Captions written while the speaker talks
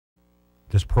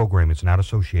This program is not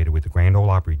associated with the Grand Ole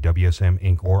Opry, WSM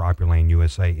Inc. or Opryland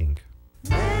USA Inc.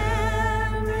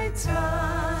 Memory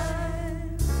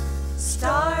time,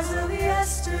 stars of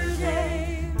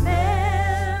yesterday,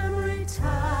 memory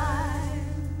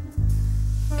time,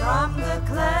 from the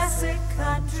classic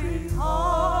country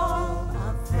hall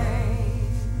of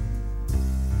fame,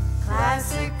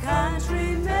 classic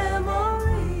country memories.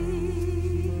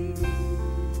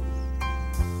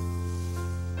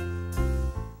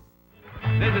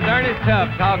 This is Ernest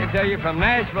Tubb talking to you from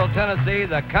Nashville, Tennessee,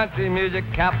 the country music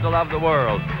capital of the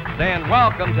world. Saying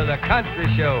welcome to the Country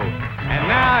Show. And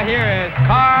now here is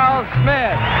Carl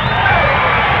Smith.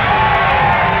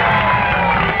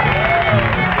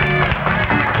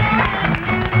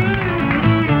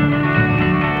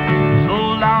 So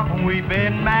long we've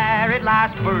been married,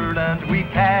 life's burdens we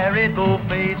carried, though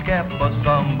fate's kept us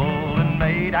humble and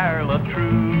made our love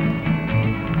true.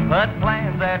 But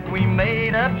plans that we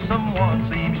made up, someone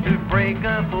seems to break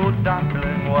up. Oh,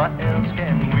 darling, what else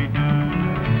can we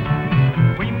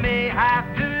do? We may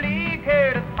have to leave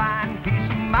here to find peace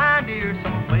of mind, dear,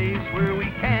 someplace where we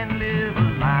can live a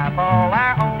life all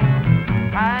our own.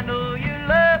 I know you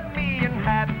love me and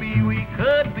happy we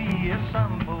could be if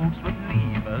some folks would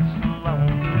leave us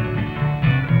alone.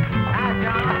 Hi,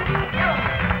 John.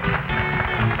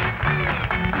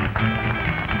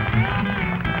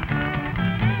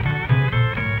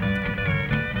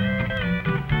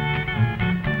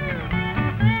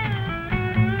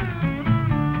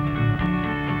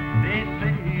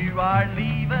 Are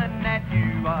leaving, that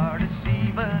you are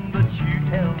deceiving, but you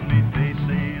tell me they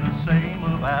say the same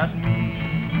about me.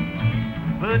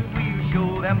 But we'll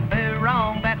show them they're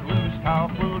wrong, that loose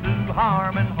talk will do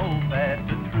harm, and hope that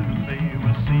the truth they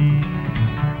will see.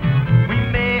 We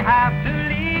may have to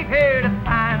leave here to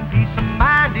find peace of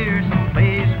mind, dear,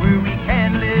 someplace where we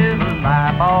can live a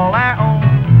life all our own.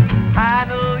 I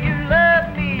know you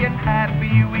love me and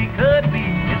happy we could be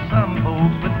if some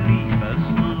folks would leave us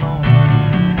alone.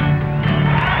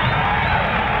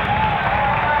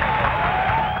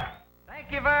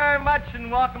 Very much,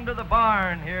 and welcome to the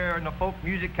barn here in the folk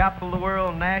music capital of the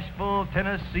world, Nashville,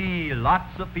 Tennessee.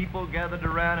 Lots of people gathered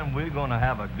around, and we're going to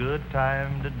have a good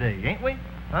time today, ain't we?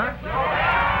 Huh?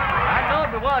 I know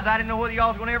if it was. I didn't know whether y'all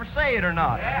was going to ever say it or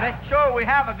not. Make sure we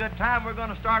have a good time. We're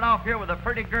going to start off here with a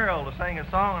pretty girl to sing a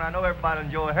song, and I know everybody will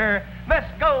enjoy her, Miss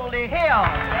Goldie Hill.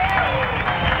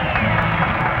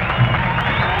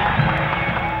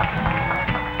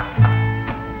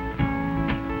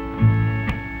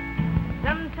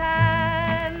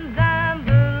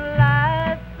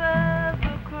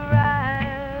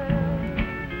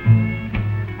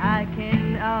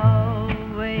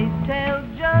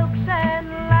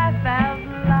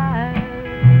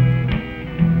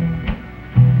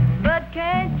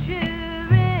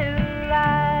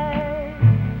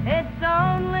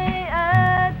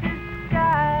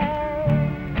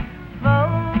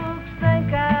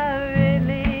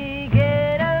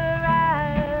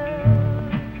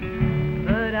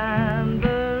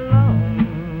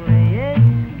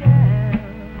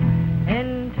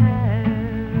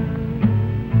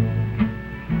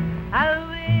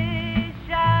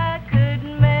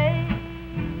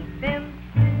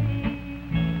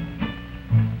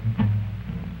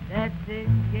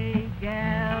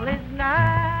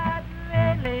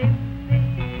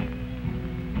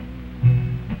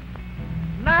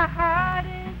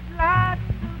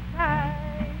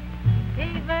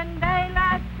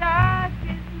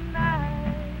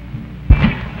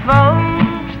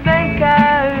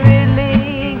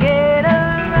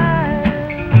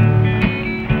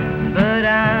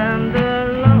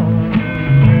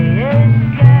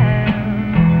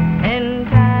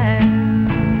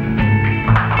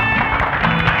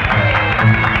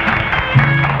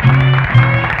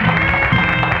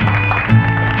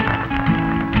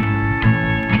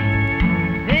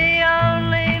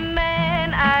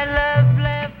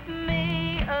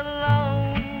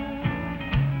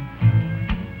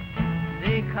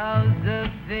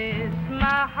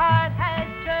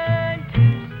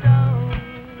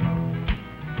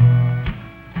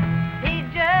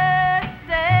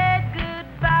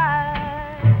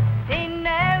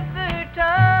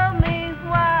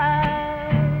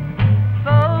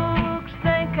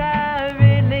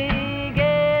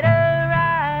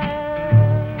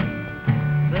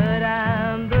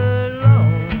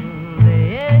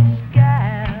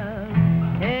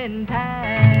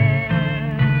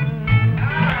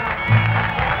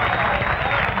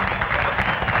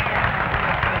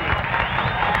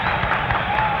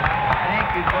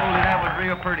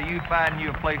 find you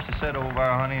a place to sit over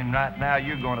there, honey, and right now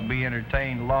you're going to be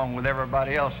entertained along with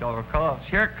everybody else, y'all. Because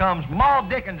here comes Ma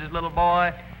Dickens' little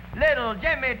boy, little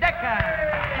Jimmy Dickens.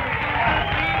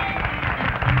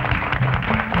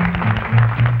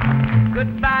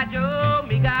 Goodbye, Joe,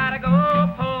 me gotta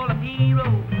go pull a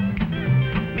P-road.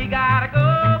 Me gotta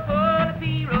go pull a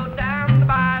P-road down the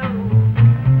bayou.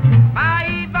 My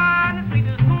Yvonne, the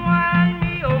sweetest one,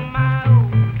 me oh my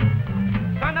oh.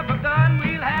 Son of a gun,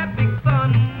 we'll have big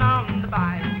fun on the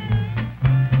bayou.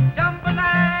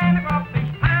 Jambalaya,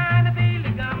 crawfish, pine, a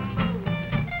billy gumbo.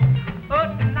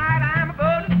 Oh, tonight I'm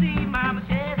going to see Mama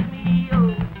Chesney,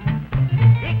 oh.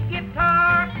 Big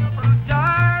guitar, fruit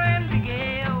jar, and big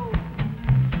ale.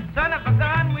 Son of a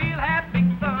gun, we'll have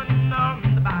big fun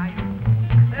on the bayou.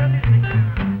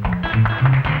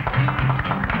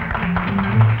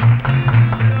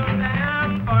 Settle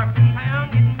down, Parson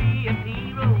Pound, get me a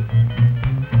P-road.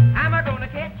 I'm gonna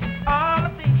catch all the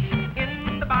fish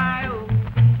in the bayou.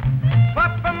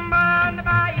 Put them on the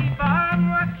bayou farm,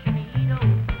 what you need, oh.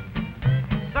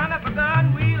 Son of a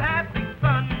gun, we'll have big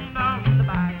fun on the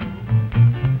bayou.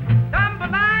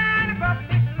 Jambalaya,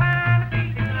 crawfish, pine, a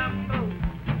big gumbo.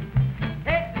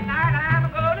 Hey, tonight I'm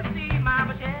gonna see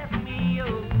Mama Chesney,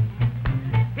 oh.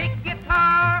 Big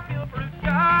guitar, fill fruit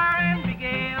jar, and big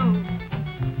ale.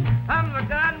 Son of a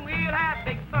gun, we'll have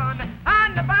big fun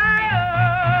on the bayou.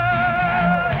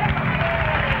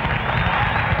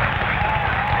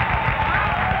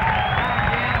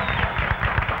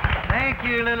 Thank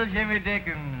you, little Jimmy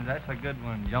Dickens. That's a good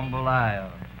one,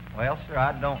 jambalaya. Well, sir,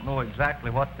 I don't know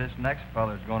exactly what this next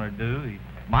feller's going to do. He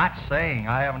might sing.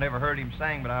 I haven't ever heard him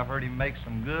sing, but I've heard him make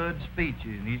some good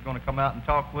speeches, and he's going to come out and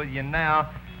talk with you now.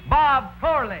 Bob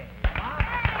Corley.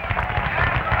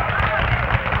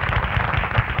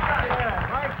 Yeah,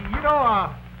 Frankie, you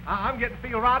know, I'm getting to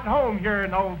feel right at home here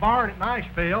in the old barn at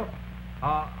Nashville.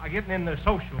 I'm getting in the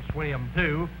social swim,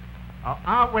 too.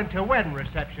 I went to a wedding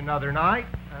reception the other night.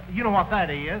 You know what that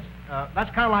is.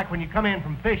 That's kind of like when you come in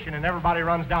from fishing and everybody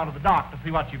runs down to the dock to see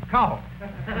what you've caught.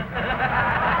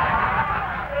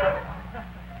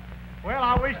 Well,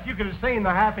 I wish you could have seen the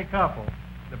happy couple,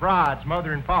 the bride's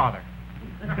mother and father.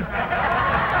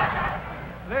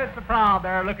 There's the crowd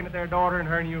there looking at their daughter and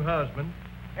her new husband,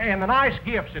 and the nice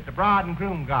gifts that the bride and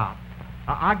groom got.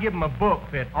 I give them a book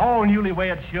that all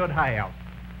newlyweds should have.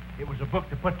 It was a book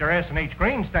to put their S&H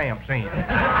green stamps in.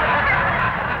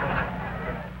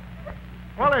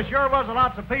 Well, there sure was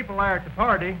lots of people there at the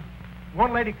party.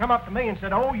 One lady come up to me and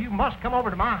said, "Oh, you must come over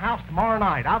to my house tomorrow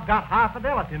night. I've got high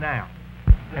fidelity now."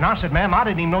 And I said, "Ma'am, I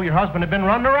didn't even know your husband had been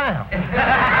running around."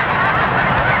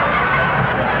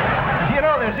 You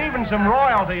know, there's even some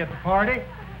royalty at the party.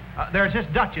 There's this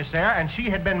duchess there, and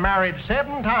she had been married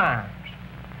 7 times.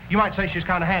 You might say she's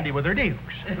kind of handy with her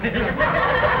dukes.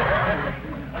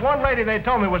 One lady they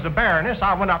told me was a baroness.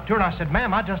 I went up to her and I said,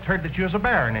 "Ma'am, I just heard that you was a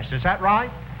baroness. Is that right?"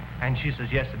 And she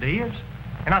says, "Yes, it is."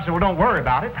 And I said, "Well, don't worry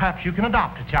about it. Perhaps you can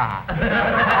adopt a child."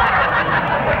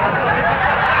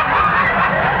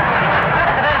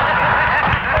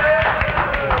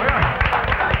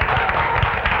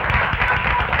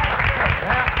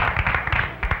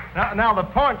 Now, the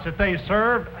punch that they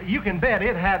served, you can bet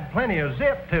it had plenty of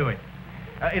zip to it.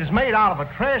 It is made out of a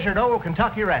treasured old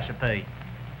Kentucky recipe.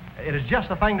 It is just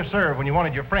the thing to serve when you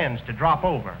wanted your friends to drop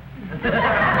over.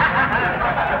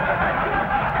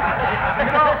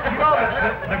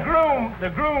 The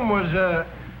groom was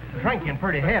drinking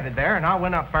pretty heavy there, and I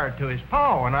went up there to his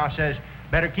pa, and I says,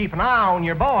 "Better keep an eye on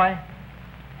your boy.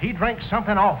 He drinks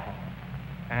something awful."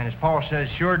 And his pa says,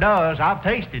 "Sure does. I've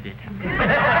tasted it."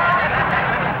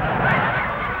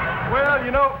 Well,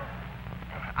 you know,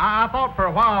 I thought for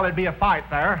a while there'd be a fight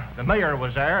there. The mayor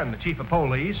was there and the chief of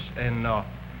police, and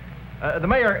the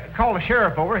mayor called the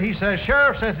sheriff over. He says,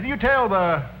 "Sheriff," says, "did you tell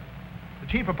the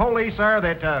chief of police there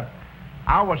that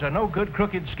I was a no-good,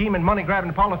 crooked, scheming,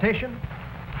 money-grabbing politician?"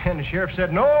 And the sheriff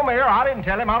said, "No, Mayor, I didn't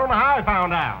tell him. I don't know how he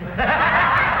found out."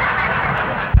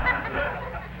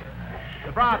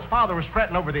 The bride's father was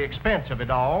fretting over the expense of it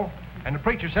all, and the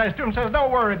preacher says to him,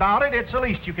 "Don't worry about it. It's the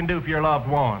least you can do for your loved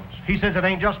ones." He says, "It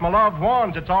ain't just my loved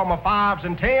ones. It's all my 5s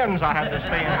and 10s I had to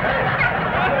spend."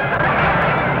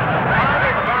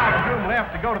 Finally, the bride and groom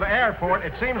left to go to the airport.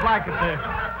 It seems like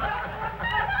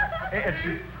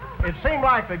it seemed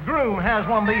like the groom has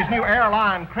one of these new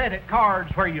airline credit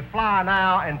cards where you fly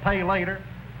now and pay later.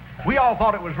 We all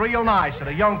thought it was real nice that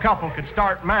a young couple could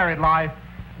start married life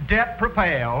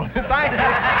debt-propelled. Thank you.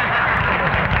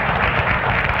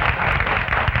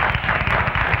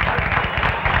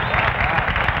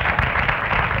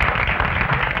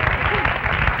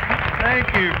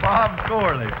 Thank you, Bob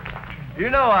Corley. You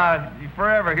know, you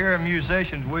forever hear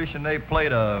musicians wishing they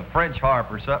played a French harp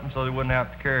or something so they wouldn't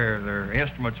have to carry their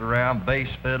instruments around, bass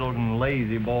fiddles and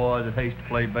lazy boys that hates to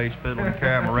play bass fiddle and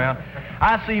carry them around.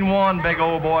 I seen one big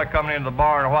old boy coming into the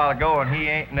barn a while ago, and he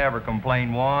ain't never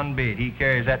complained one bit. He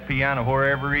carries that piano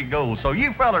wherever he goes. So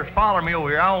you fellers follow me over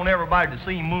here. I want everybody to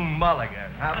see Moon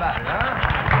Mulligan. How about it, huh?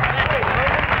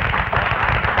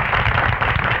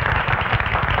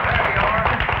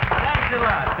 Thanks a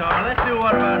lot, Carl. Let's do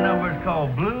one of our numbers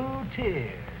called Blue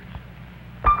Tears.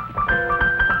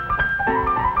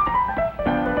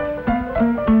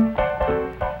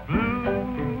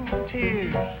 Blue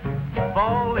tears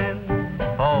falling,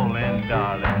 falling,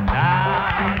 darling,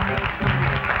 down the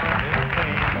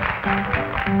pane.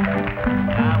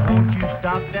 Now won't you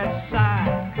stop that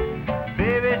sighing,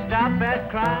 baby, stop that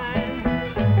crying,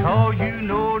 'cause you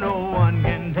know no one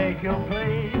can take your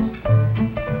place.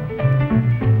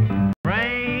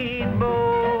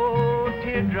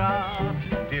 Teardrops,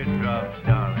 teardrops,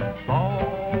 darling,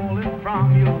 falling from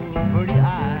your pretty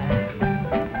eyes.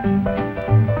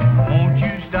 Won't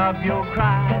you stop your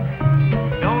crying?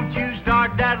 Don't you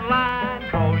start that line,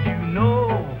 'cause you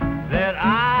know that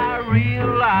I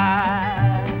realize.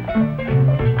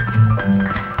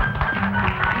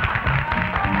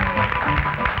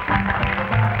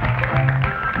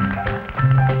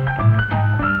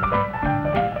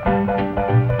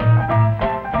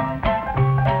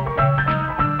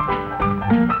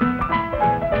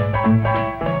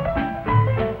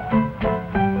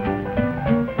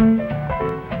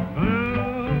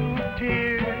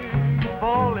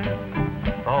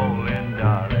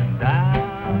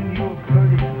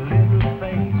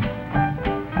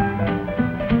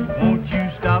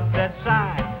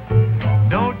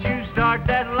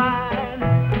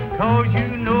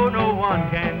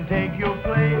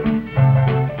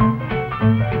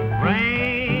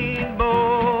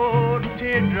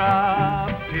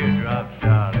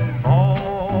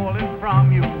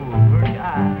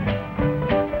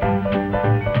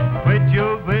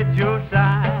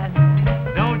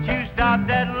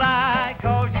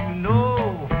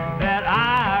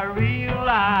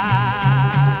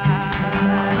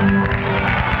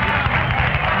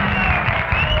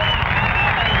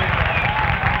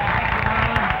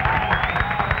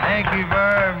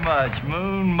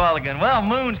 Well,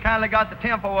 Moon's kind of got the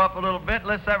tempo up a little bit.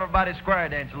 Let's everybody square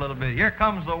dance a little bit. Here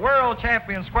comes the world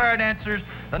champion square dancers,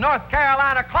 the North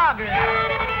Carolina Cloggers.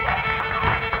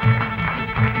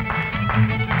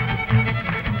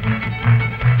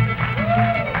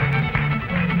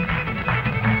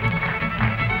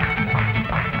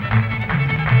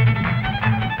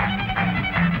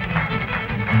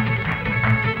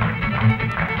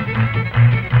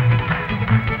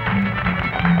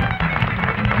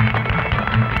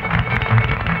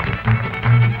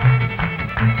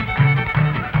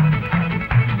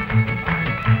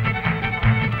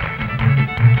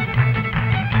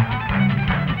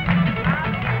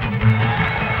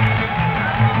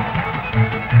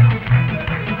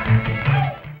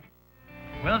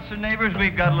 Neighbors,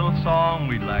 we've got a little song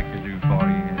we'd like to do for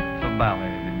you. It's a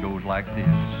ballad. It goes like this.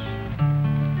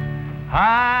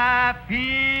 I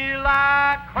feel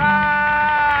like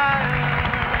crying,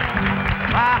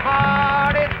 my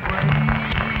heart is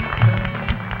breaking,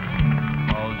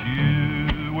 'cause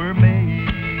you were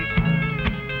making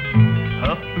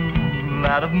a fool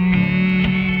out of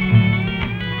me.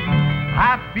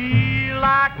 I feel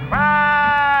like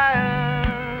crying,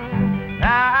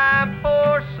 now I'm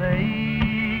forsaken,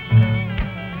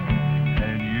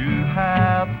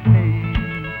 have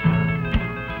taken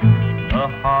the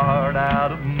heart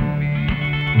out of me.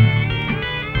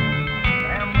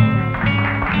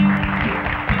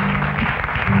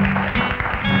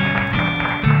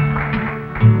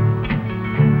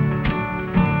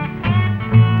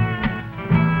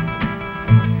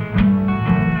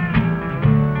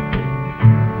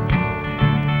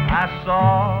 I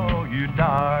saw you,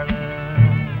 darling,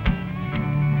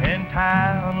 in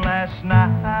town last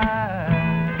night.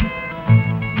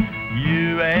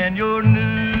 You and your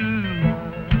new love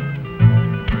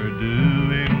were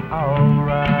doing all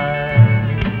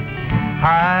right.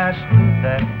 I stood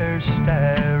there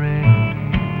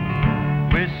staring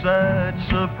with such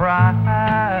surprise,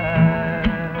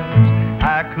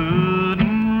 I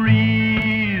couldn't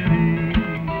really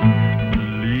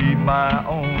believe my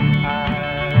own eyes.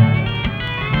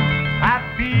 I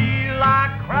feel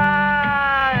like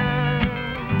crying,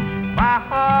 my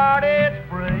heart is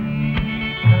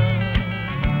breaking,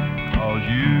 'cause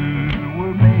you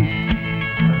were making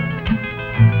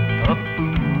a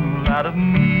fool out of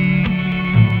me.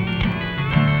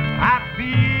 I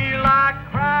feel like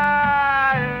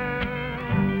crying,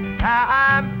 now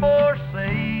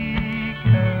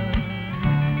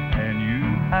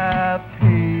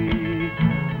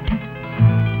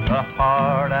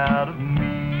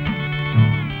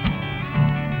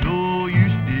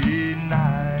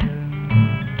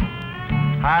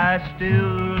I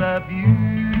still love you.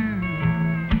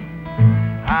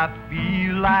 I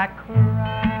feel like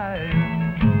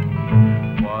crying.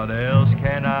 What else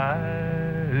can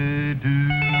I do?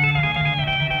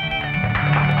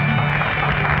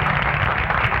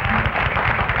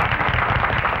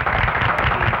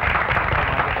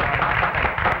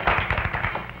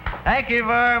 Thank you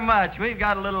very much. We've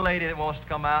got a little lady that wants to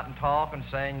come out and talk and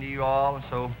sing to you all, and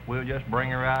so we'll just bring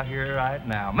her out here right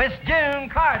now. Miss June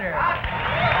Carter.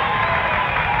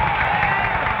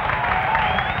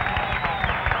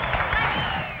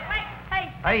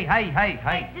 Hey.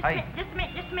 Just a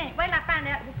minute. Wait till I find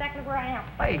out exactly where I am.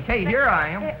 Hey, here I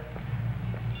am.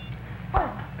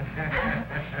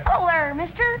 Hello there,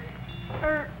 mister.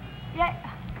 Yeah.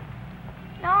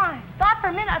 No, I thought for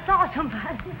a minute I saw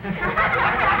somebody.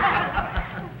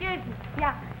 Excuse me.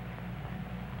 Yeah.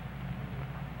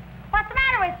 What's the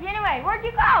matter with you anyway? Where'd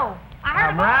you go?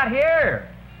 I'm right here.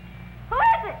 Who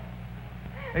is it?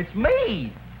 It's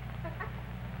me.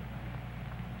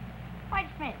 Wait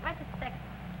a minute. Wait a second.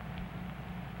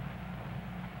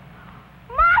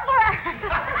 Mother!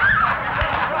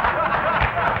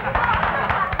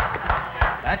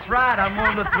 That's right. I'm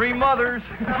one of the three mothers.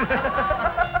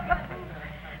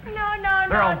 No.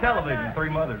 They're on television, no. three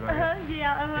mothers right here.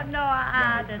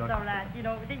 That's all right. You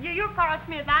know, you're Carl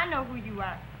Smith. I know who you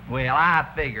are. Well, I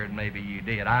figured maybe you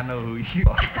did. I know who you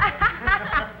are.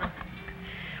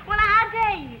 Well, I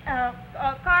tell you,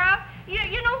 Carl,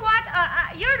 you know what?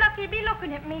 You're lucky to be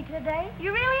looking at me today.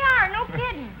 You really are. No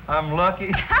kidding. I'm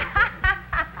lucky.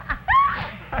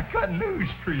 I got news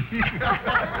for you.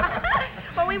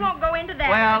 Well, we won't go into that.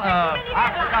 Well,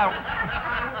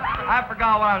 I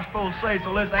forgot what I was supposed to say,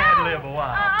 so let's ad-lib a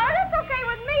while. That's okay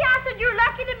with me. I said you're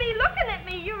lucky to be looking at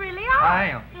me. You really are. I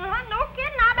am. No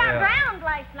kidding. I about drowned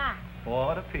last night.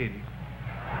 What a pity.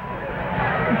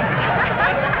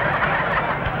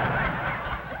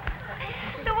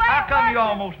 How come you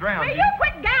almost drowned? Will you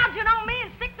quit gouging on me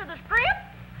and stick to the script?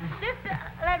 Just,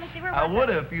 let me see where I would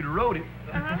have if you'd have wrote it.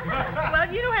 Well,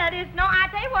 you know how it is. No, I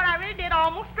tell you what, I really did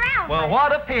almost drown. Well,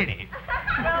 what a pity.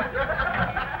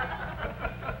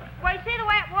 Well, you see the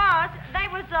way it was, there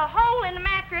was a hole in the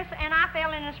mattress and I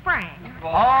fell in a spring.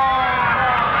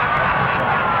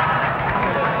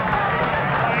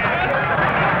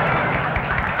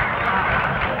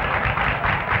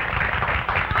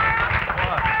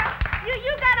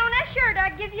 You got on that shirt I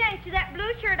give you, ain't you? That blue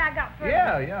shirt I got for you.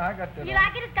 Yeah, I got that. You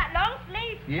like it? It's got long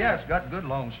sleeves. Yeah, it's got good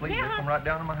long sleeves. They come right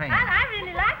down to my hand. I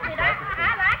really liked it.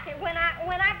 I liked it when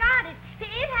I got it. See,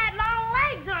 it had long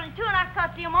legs on it too, and I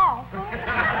cut them off.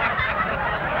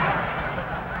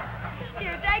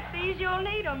 Here, take these. You'll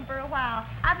need them for a while.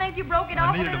 I think you broke it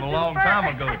off. I needed them a long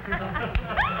time ago.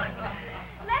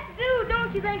 Let's do.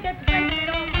 Don't you think that's great?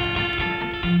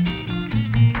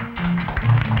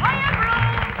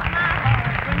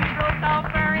 Off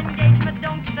our engagement,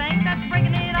 don't you think that's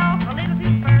breaking it off a little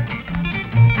too far?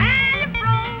 And you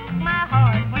broke my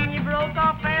heart when you broke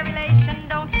off our relation,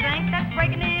 don't you think that's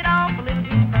breaking it off a little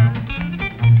too far?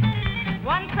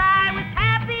 Once I was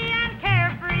happy and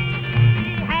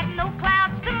carefree, had no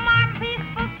clouds to mark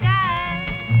peaceful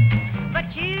skies, but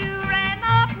you ran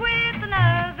off with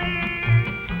another.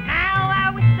 Now I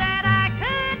wish that I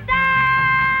could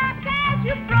die, 'cause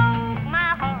you broke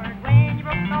my heart when you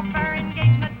broke off our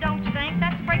engagement.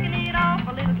 That's breaking it off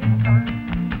a little too far.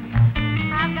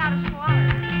 I've got a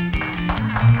swatter.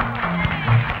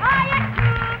 Oh, you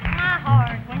took my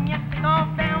heart when you took off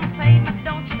down pavement.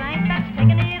 Don't you think that's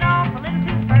taking it off a little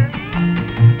too far?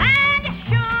 And you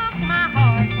shook my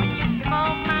heart when you shook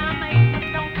off my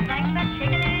amazement. Don't you think that's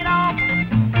shaking it off a little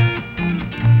too far?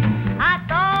 I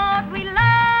thought we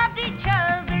loved each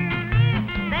other,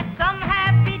 that some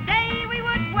happy day we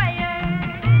would wear.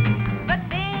 But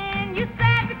then you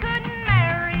said we couldn't.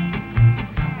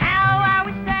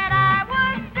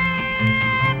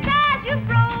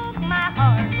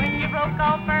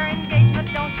 Off our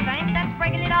engagement, don't you think that's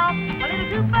breaking it off a little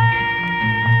too far?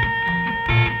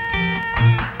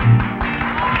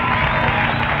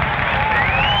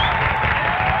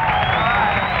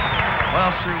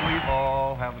 Well, sir, we've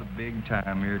all had a big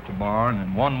time here at the barn,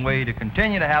 and one way to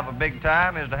continue to have a big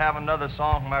time is to have another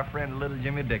song from our friend little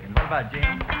Jimmy Dickens. What about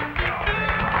Jim?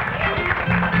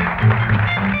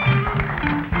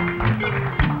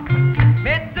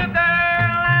 Met the girl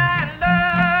I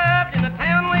loved in a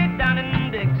town way down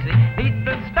in Dixie, beat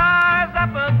the stars up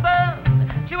above.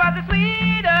 She was the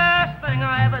sweetest thing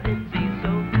I ever did see. So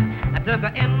I took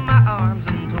her in my arms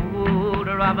and told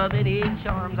her of her many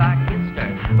charms. I kissed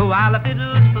her while the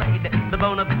fiddles played the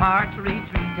Bonaparte's retreat.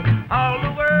 All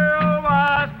the world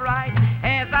was bright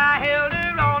as I held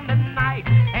her on the night,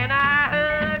 and I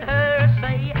heard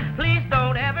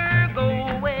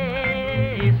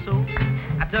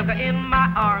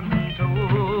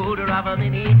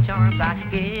Minnie charms I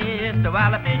kissed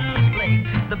while the fiddles played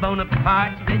the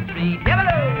Bonaparte's retreat.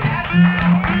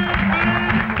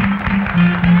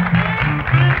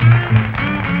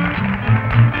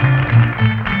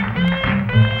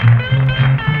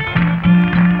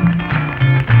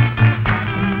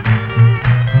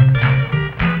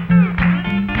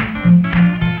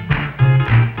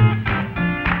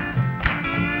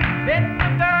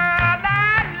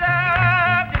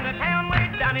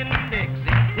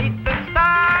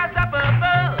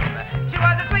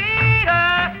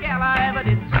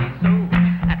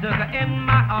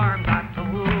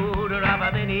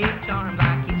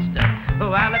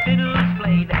 While the fiddles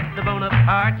played the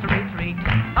Bonaparte's retreat,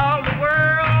 all the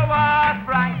world was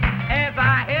bright as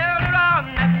I held her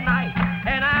on that night,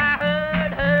 and I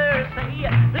heard her say,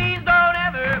 please don't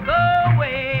ever go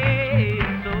away.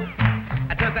 So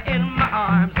I took her in my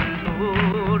arms and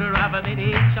told her of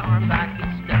many charms I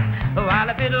kissed her while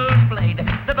the fiddles played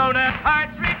the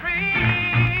Bonaparte's retreat.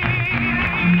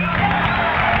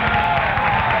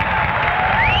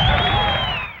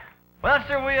 Well,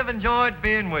 sir, we have enjoyed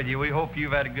being with you. We hope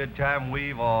you've had a good time.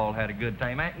 We've all had a good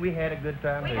time. Ain't we had a good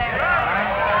time? We had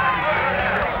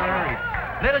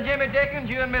Little Jimmy Dickens,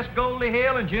 you and Miss Goldie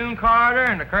Hill and June Carter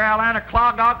and the Carolina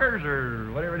Cloggers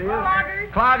or whatever it is.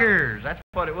 Cloggers. Cloggers, that's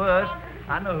what it was.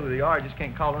 I know who they are, I just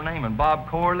can't call their name. And Bob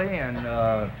Corley and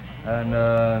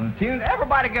Tune.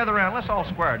 Everybody gather around. Let's all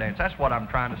square dance. That's what I'm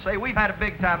trying to say. We've had a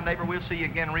big time, neighbor. We'll see you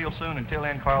again real soon. Until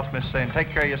then, Carl Smith saying,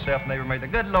 take care of yourself, neighbor. May the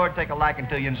good Lord take a liking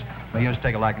to you, and may you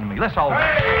take a liking to me. Let's all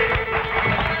dance.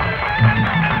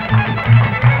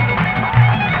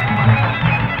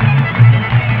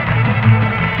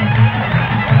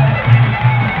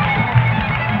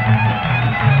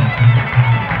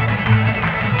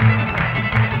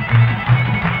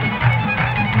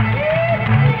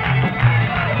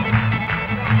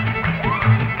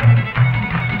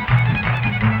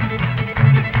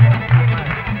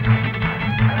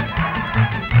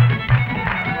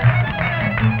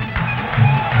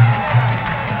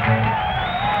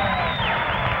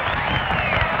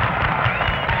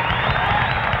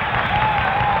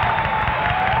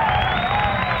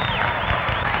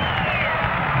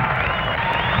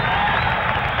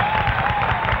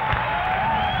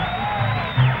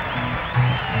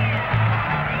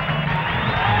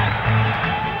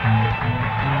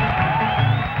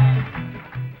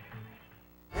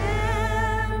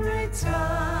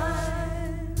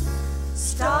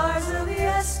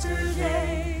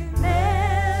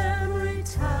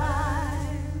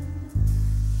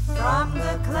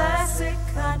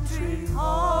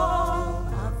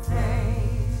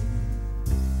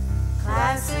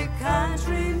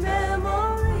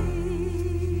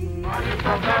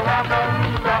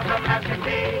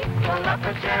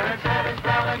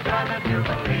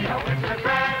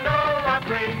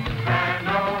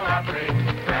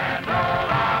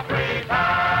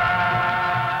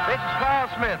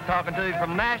 Talking to you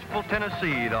from Nashville,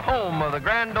 Tennessee, the home of the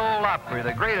Grand Ole Opry,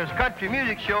 the greatest country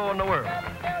music show in the world.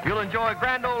 You'll enjoy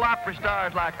Grand Ole Opry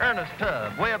stars like Ernest,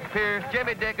 Tubb, Webb Pierce,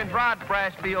 Jimmy Dickens, Rod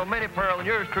Brasfield, Minnie Pearl, and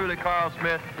yours truly, Carl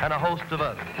Smith, and a host of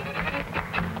others.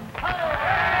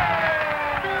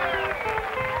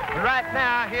 Right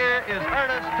now, here is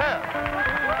Ernest Tubb.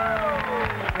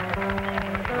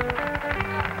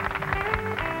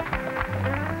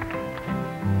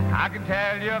 I can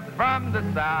tell you from the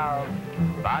South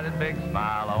by the big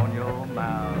smile on your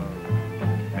mouth.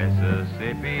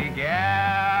 Mississippi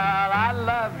gal, I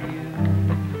love you.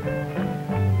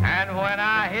 And when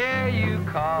I hear you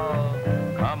call,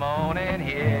 come on and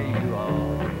hear you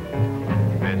all.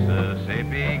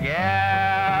 Mississippi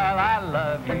gal, I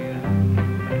love you.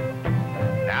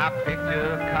 Now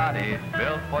picture a cottage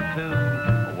built for two,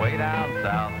 way down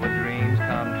south where dreams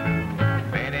come true.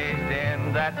 Finished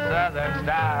in that southern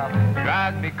style,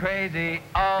 drives me crazy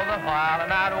all the while,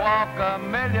 and I'd walk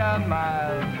 1,000,000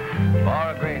 miles for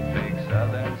a great big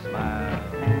southern smile.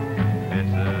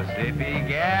 Mississippi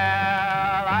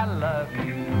gal, I love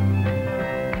you.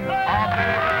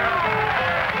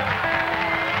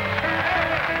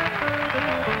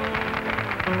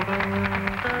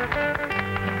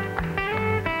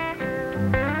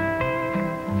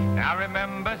 Now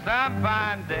remember some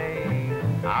fine day,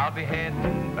 I'll be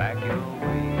heading back your way.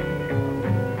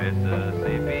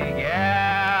 Mississippi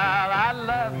gal, I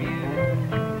love you.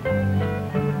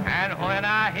 And when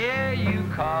I hear you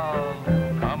call,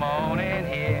 come on and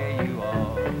hear you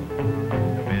all.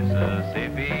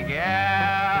 Mississippi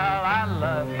gal, I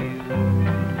love you.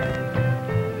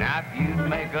 Now if you'd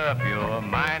make up your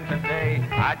mind today,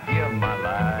 I'd give my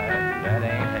life, that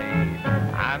ain't hate.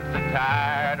 I'm so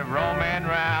tired of roaming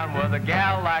round with a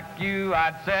gal like you,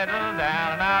 I'd settle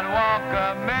down and I'd walk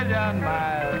 1,000,000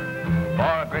 miles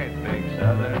for a great big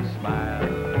southern smile.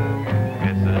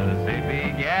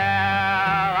 Mississippi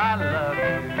gal, I love you.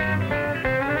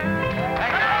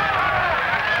 Thank you.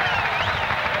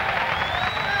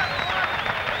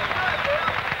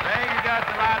 Thank you just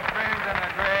a lot, friends, and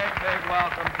a great big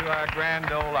welcome to our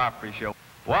Grand Ole Opry show.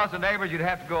 Well, so neighbors, you'd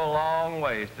have to go a long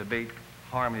ways to beat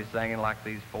harmony singing like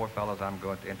these four fellows I'm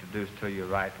going to introduce to you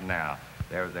right now.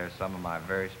 There's some of my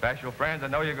very special friends. I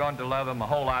know you're going to love them a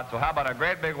whole lot, so how about a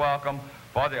great big welcome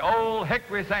for the old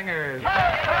Hickory Singers.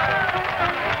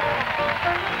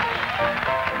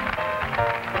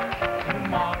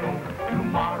 Tomorrow,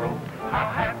 tomorrow, how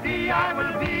happy I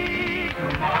will be.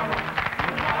 Tomorrow,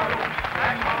 tomorrow,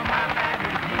 back on my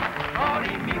mammy's knee.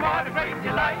 Calling me what a great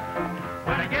delight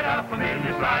when I get up in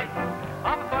this light.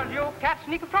 Up for your cat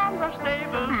sneaking from the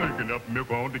stable, Licking up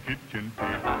milk on the kitchen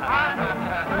table. I know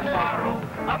tomorrow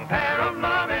a pair of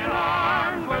loving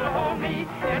arms will hold me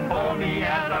and hold me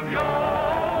as of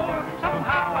yore.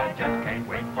 Somehow I just can't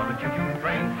wait for the choo-choo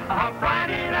train. I'll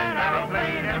ride in an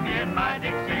aeroplane and be in my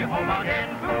Dixie home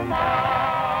again tomorrow.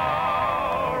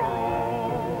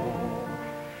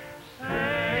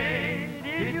 Say,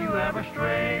 did you ever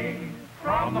stray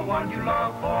from the one you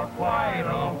love for quite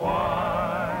a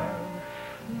while?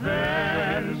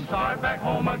 Then start back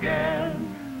home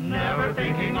again, never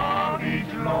thinking of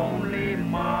each lonely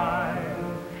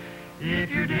mile. If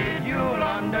you did, you'll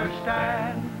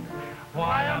understand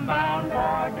why I'm bound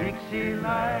for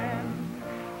Dixieland.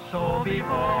 So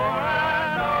before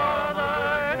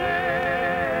another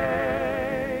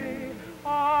day,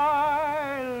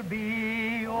 I'll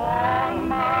be on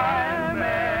my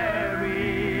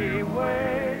merry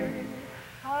way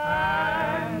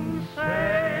and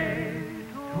say,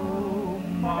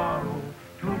 tomorrow,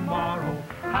 tomorrow,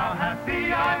 how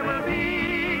happy I will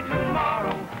be.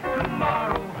 Tomorrow,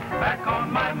 tomorrow, back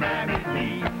on my mammy's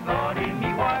knee. Lord, in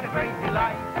me, what a great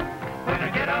delight when I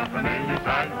get up and in the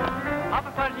sight. Up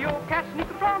because your cat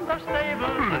sneaking from the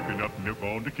stable, Licking up milk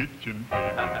on the kitchen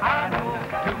table. I know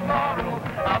tomorrow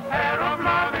a pair of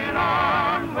loving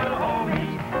arms will hold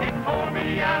me and hold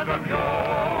me as of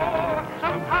yore.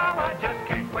 Somehow I just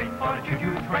can't wait for the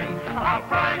choo-choo train. I'll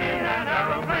ride in an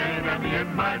aeroplane and be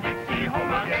in my Dixie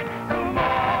home again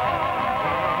tomorrow.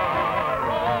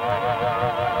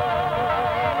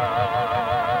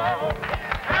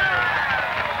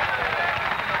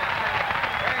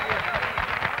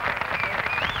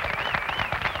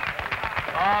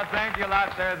 Oh, thank you a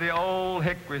lot. They're the old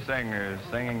Hickory Singers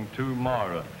singing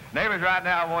Tomorrow. Neighbors, right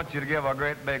now I want you to give a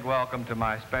great big welcome to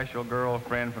my special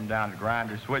girlfriend from down at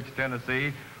Grinder Switch,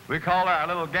 Tennessee. We call her our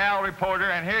little gal reporter,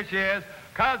 and here she is,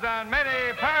 Cousin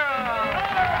Minnie Ferlin.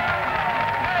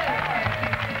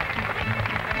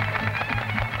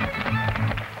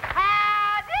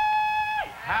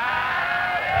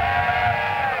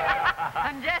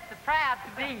 I'm just so proud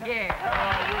to be here.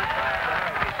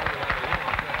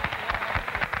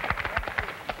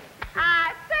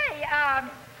 I say,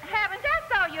 haven't I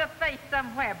saw your face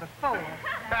somewhere before?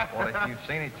 Well, if you've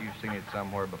seen it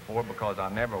somewhere before, because I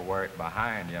never wear it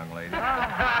behind, young lady. Ernest,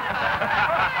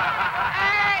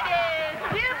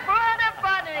 you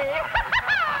funny.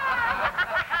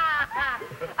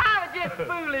 I was just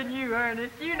fooling you,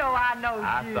 Ernest. You know I know you.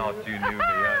 I thought you knew me,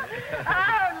 honey.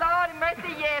 Oh, Lord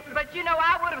mercy, yes. But you know,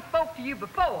 I would have spoke to you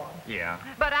before. Yeah.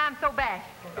 But I'm so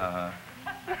bashful. Uh-huh.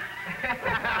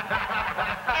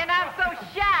 And I'm so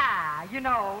shy, you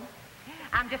know.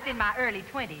 I'm just in my early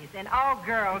 20s, and all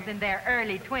girls in their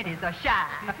early 20s are shy.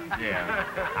 Yeah.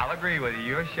 I'll agree with you.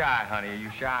 You're shy, honey.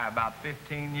 You're shy about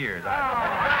 15 years, I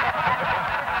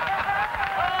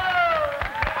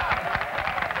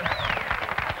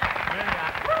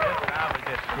was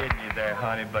just kidding you there,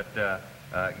 honey, but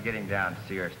getting down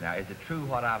serious now. Is it true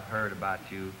what I've heard about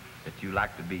you, that you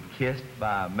like to be kissed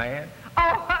by a man?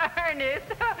 Oh, Ernest,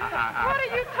 what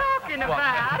are you talking about?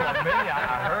 Well, Minnie,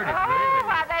 I heard it, Oh, really.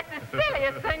 why, that's the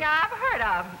silliest thing I've heard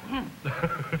of.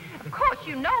 Of course,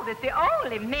 you know that the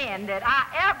only men that I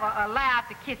ever allowed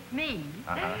to kiss me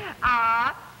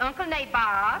are Uncle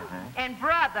Nabob and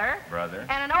Brother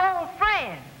and an old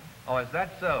friend. Oh, is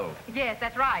that so? Yes,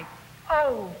 that's right.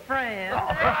 Old friend.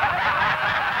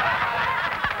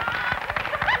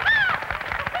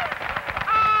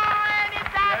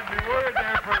 Word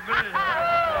there for me.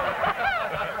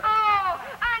 Oh,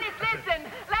 Ernest, listen,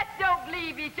 let's don't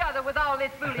leave each other with all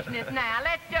this foolishness now.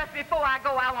 Let's just, before I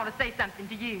go, I want to say something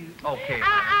to you. Okay.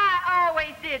 I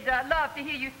always did love to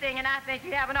hear you sing, and I think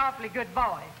you have an awfully good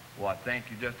voice. Well, thank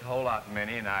you just a whole lot,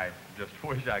 Minnie, and I just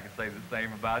wish I could say the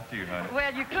same about you, honey.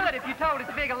 Well, you could if you told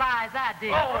as big a lie as I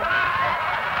did.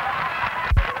 Oh.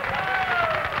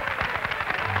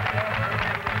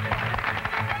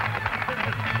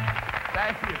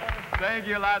 Thank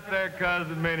you a lot there,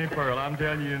 Cousin Minnie Pearl. I'm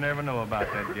telling you, you never know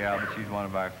about that gal, but she's one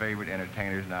of our favorite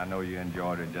entertainers, and I know you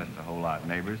enjoyed her just a whole lot,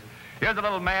 neighbors. Here's a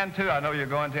little man, too, I know you're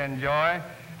going to enjoy.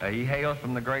 He hails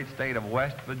from the great state of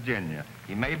West Virginia.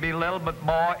 He may be little, but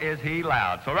boy, is he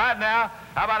loud. So right now,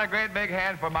 how about a great big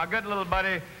hand for my good little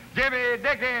buddy, Jimmy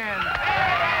Dickens.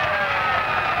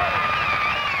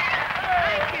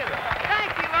 Thank you.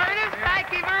 Thank you, Ernest.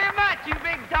 Thank you very much, you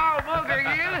big tall booger,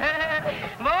 you.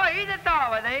 Boy, he's a tall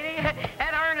one, ain't he?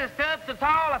 That Ernest Tubb so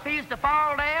tall, if he used to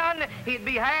fall down, he'd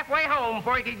be halfway home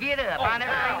before he could get up. I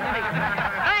never seen him.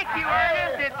 Thank you,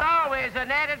 Ernest. It's always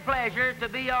an added pleasure to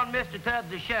be on Mr.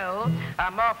 Tubbs' show.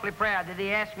 I'm awfully proud that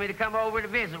he asked me to come over to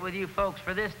visit with you folks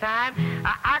for this time.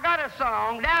 I got a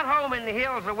song down home in the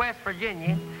hills of West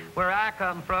Virginia, where I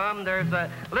come from. There's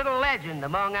a little legend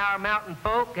among our mountain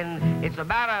folk, and it's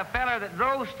about a feller that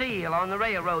drove steel on the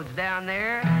railroads down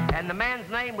there, and the man's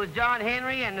name was John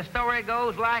Henry, and the story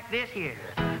goes like this here.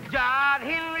 John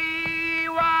Henry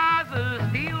was a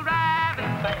steel driving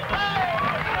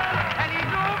and he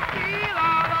drove steel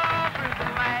all over the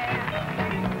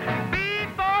land.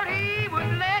 Before he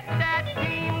would let that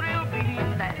steam drill beat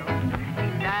him down,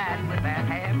 he died with that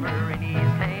hammer in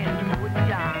his hand. Oh,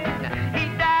 John, he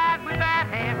died with that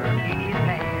hammer in his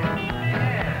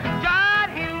hand. John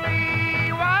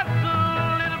Henry was a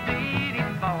little bitty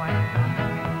boy,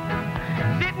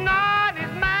 sitting on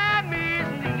his mammy's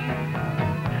knee,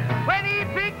 when he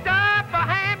picked up a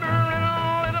hammer and a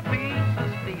little piece of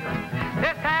steel.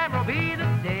 This hammer will be the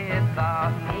death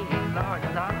of me, Lord,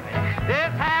 Lord.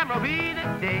 This hammer will be the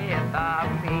death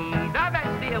of me. Now that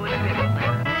steel with me.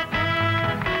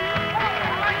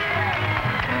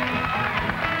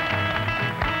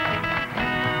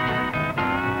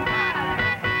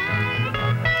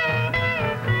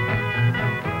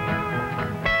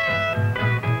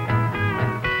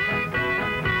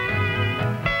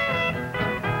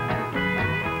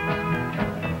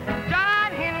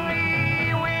 John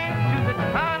Henry went to the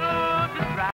tunnel to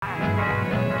try.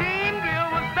 Steam drill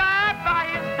was tied by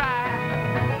his side.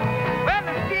 Well,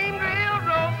 the steam drill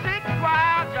drove 6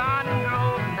 while John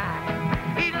drove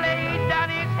 9. He laid down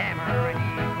his hammer and he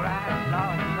cried,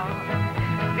 Lord, Lord.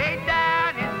 Laid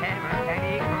down his hammer and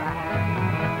he cried.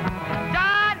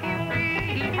 John Henry,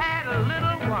 he had a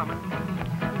little woman,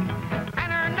 and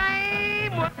her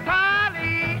name was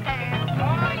Polly Ann.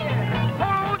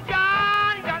 Oh,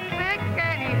 John got sick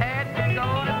and he had to go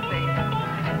to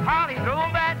bed. Polly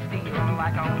drove that steel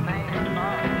like a man.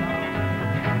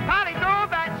 Polly drove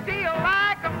that steel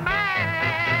like a man.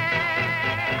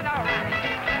 All right.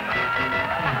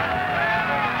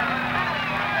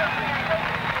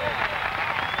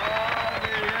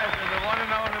 Yes, the one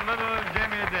and only little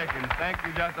Jimmy Dickens. Thank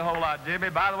you just a whole lot, Jimmy.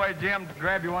 By the way, Jim,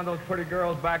 grab you one of those pretty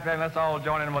girls back there, and let's all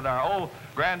join in with our old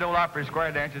Grand Ole Opry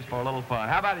square dances for a little fun.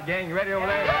 How about it, gang? You ready over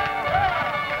there?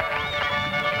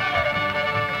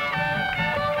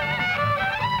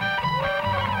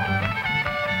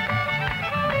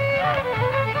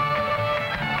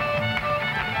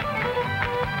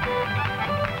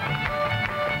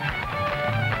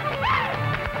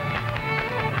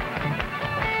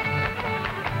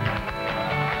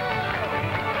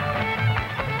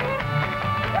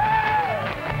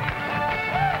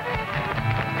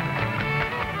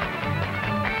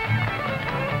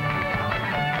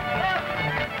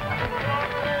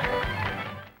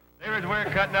 We're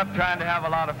cutting up trying to have a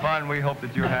lot of fun. We hope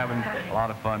that you're having a lot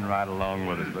of fun right along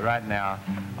with us. But right now,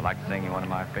 I'd like to sing you one of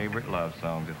my favorite love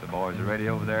songs that the boys are ready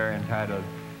over there, entitled,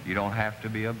 You Don't Have to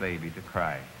Be a Baby to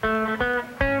Cry. You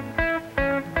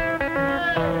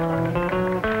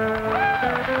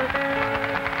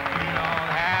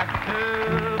don't have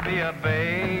to be a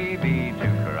baby to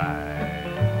cry.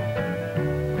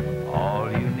 All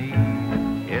you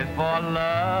need is for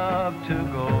love to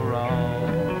go wrong.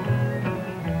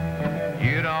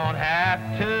 You don't have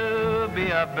to be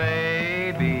a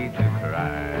baby to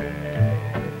cry,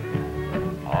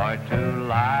 or to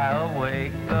lie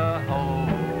awake the whole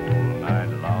night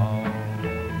long.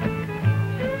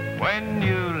 When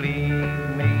you leave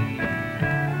me,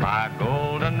 my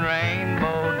golden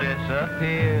rainbow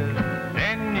disappears.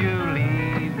 Then you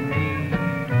leave me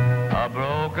a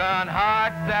broken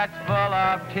heart that's full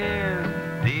of tears.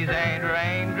 These ain't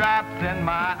raindrops in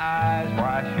my eyes,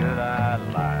 why should I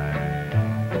lie?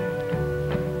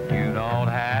 You don't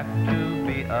have to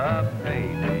be a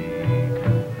baby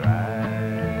to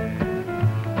cry.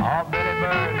 Oh, Billy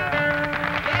Bird now.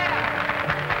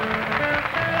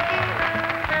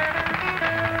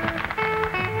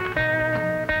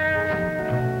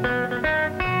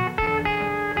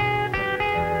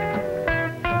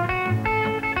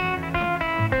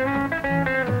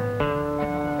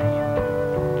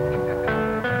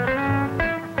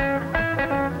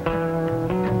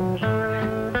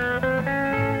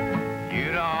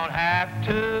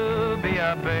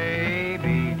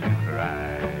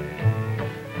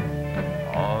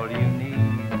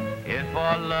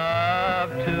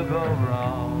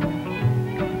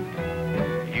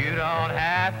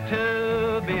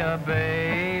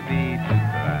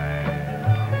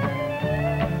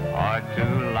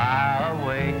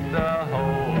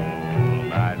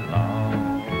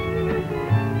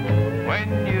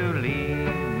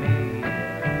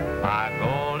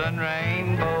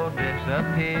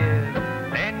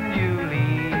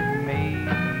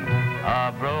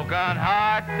 broken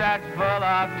heart that's full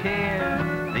of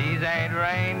tears. These ain't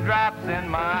raindrops in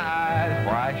my eyes.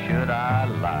 Why should I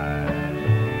lie?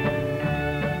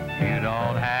 You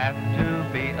don't have to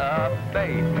be a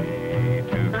baby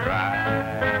to cry.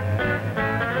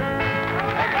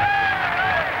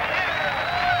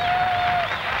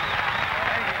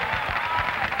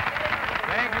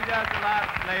 Thank you just a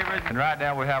lot, neighbors. And right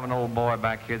now we have an old boy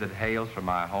back here that hails from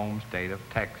my home state of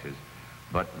Texas.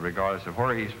 But regardless of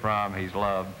where he's from, he's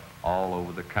loved all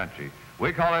over the country.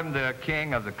 We call him the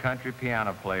king of the country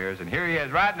piano players, and here he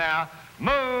is right now,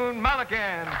 Moon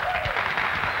Mullican.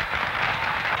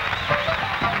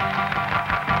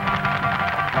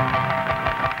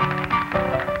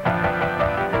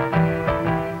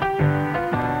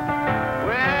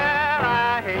 Well,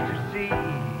 I hate to see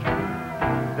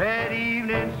that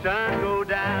evening sun go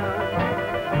down.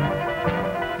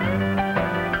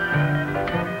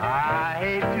 I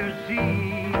hate to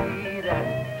see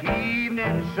that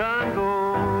evening sun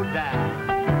go down.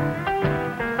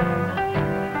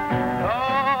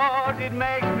 'Cause it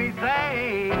makes me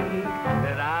think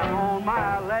that I'm on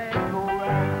my last go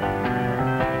round.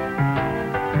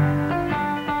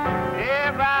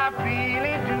 If I'm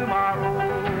feeling tomorrow,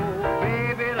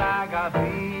 baby, like I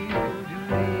feel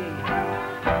today.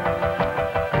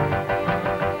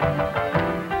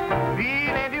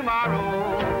 Feeling tomorrow,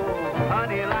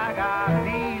 honey, like I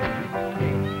feel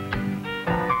today.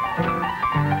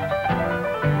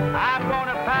 I'm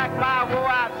gonna pack my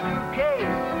wore-out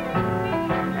suitcase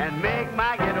and make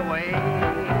my getaway.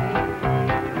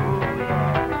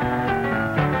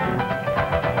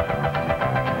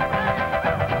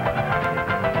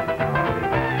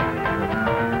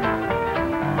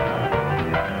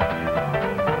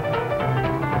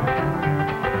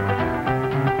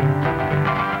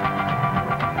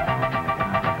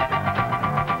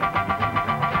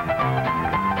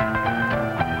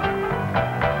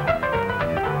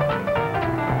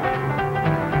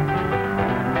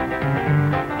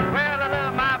 Well, I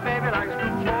love my baby like a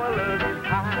schoolboy loves his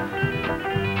pie.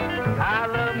 I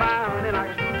love my honey like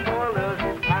a schoolboy loves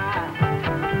his pie.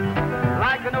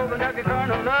 Like an old Kentucky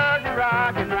colonel loves to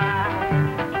rock and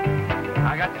ride.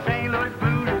 I got the St. Louis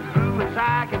blues as blue as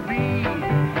I can be.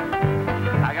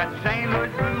 I got the St. Louis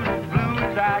blues as blue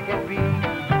as I can be.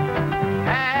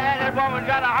 And that woman's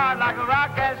got a heart like a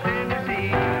rock that's in the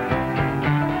sea.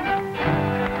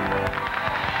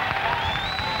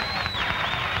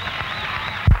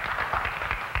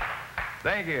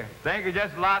 Thank you. Thank you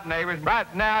just a lot, neighbors. Right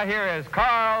now, here is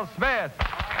Carl Smith.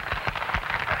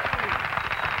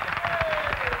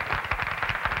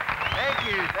 Thank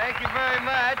you. Thank you very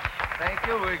much. Thank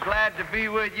you. We're glad to be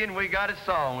with you, and we got a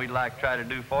song we'd like to try to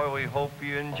do for you. We hope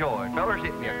you enjoy it. Fellas,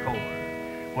 hit me a chord.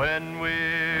 When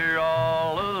we're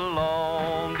all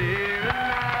alone, dear, and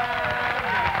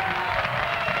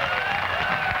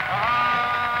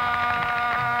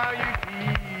are you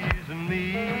teasing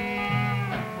me?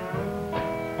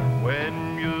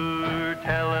 When you're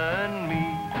telling me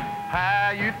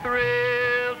how you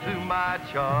thrill to my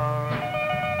charm,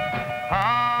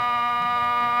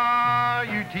 are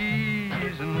you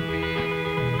teasing me?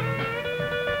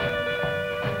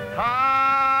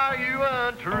 Are you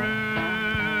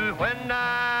untrue when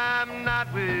I'm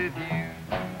not with you?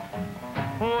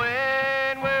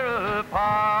 When we're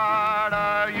apart,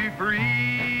 are you free?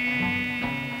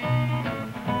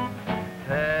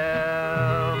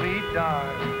 Tell me,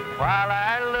 darling, while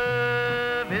our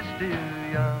love is still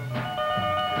young,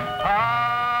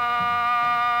 are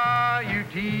you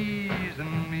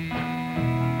teasing me?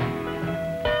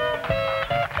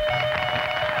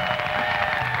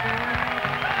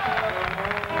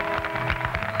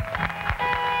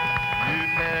 You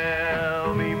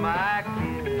tell me, my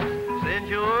kiss, send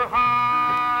your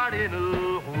heart in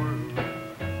a whirl.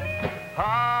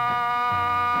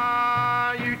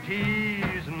 Are you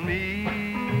teasing me?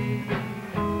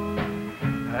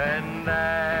 And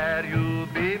that you'll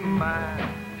be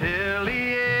mine till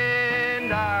the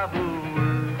end of the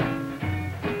world.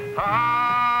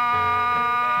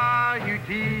 Are you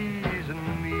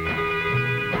teasing me?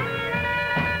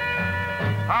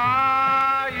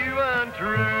 Are you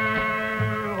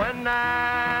untrue when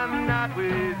I'm not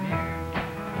with you?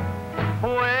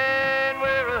 When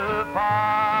we're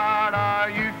apart, are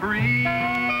you free?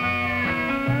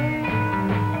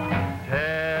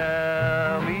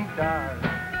 Tell me, darling,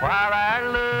 while our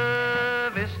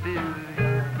love is still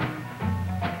young,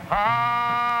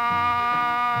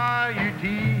 are you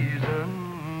teasing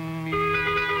me?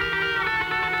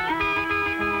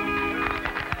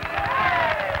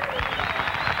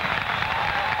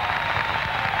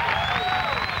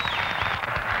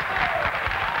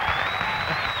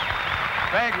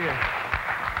 Thank you.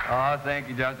 Oh, thank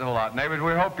you just a whole lot. Neighbors,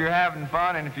 we hope you're having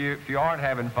fun, and if you aren't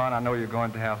having fun, I know you're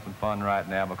going to have some fun right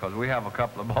now because we have a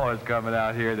couple of boys coming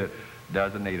out here that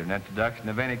doesn't need an introduction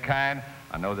of any kind.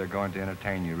 I know they're going to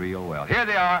entertain you real well. Here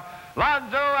they are,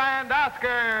 Lonzo and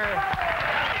Oscar.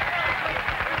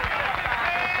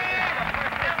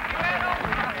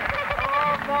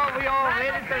 We all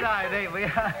ready tonight, ain't we?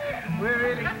 We're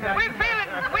really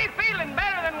we feeling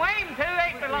better than Wayne too,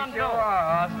 ain't we, Lonzo? Sure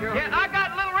are, Oscar. Yeah, I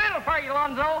got a little riddle for you,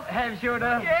 Lonzo. Have you sure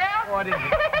done? Yeah. What is it?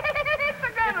 It's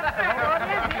a good one. What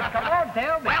is it? Come on,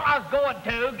 tell me. Well, I was going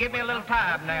to. Give me a little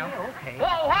time now. Okay.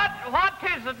 Well, what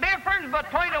is the difference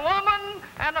between a woman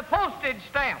and a postage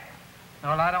stamp?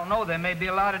 Well, I don't know. There may be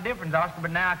a lot of difference, Oscar,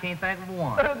 but now I can't think of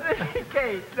one.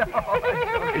 Kate, no.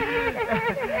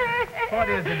 What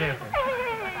is the difference?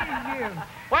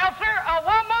 Well, sir, a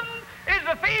woman is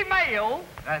a female.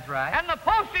 That's right. And the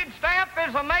postage stamp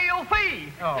is a male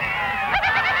fee. Oh.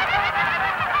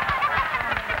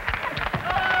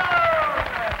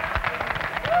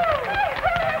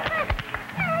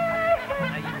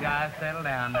 Now, you guys settle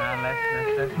down now.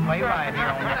 Let's play right here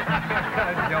on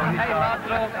this. Hey,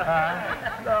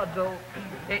 Lonzo.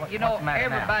 You know, what's the matter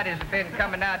now? everybody's been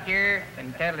coming out here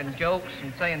and telling jokes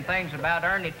and saying things about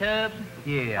Ernie Tubb.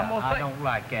 Yeah, I'm gonna I say- don't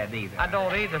like that either. I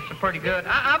don't either. It's pretty good.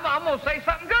 I'm going to say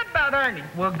something good about Ernie.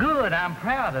 Well, good. I'm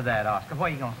proud of that, Oscar. What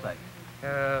are you going to say?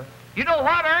 You know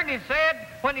what Ernie said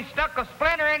when he stuck a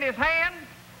splinter in his hand?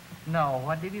 No,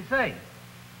 what did he say?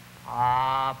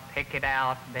 Ah, pick it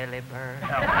out, Billy Bird.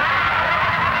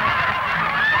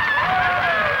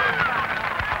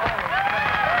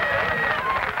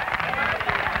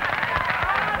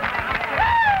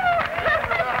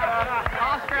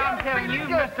 Oscar, I'm telling you,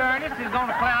 Mr. Ernest is going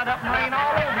to cloud up and rain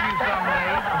all over you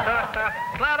someday.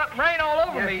 Cloud up and rain all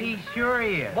over Yes, me. he sure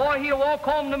is. Boy, he'll walk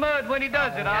home in the mud when he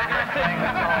does it.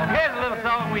 Here's a little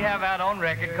song we have out on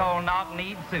record called Knock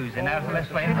Need Susan. Now, let's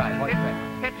play it right. What do you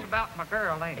think? It's about my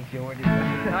girl, ain't it? Sure it is.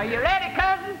 Are you ready,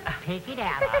 cousin? Take it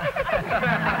out.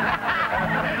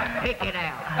 Pick it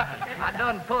out. I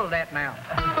done pulled that now.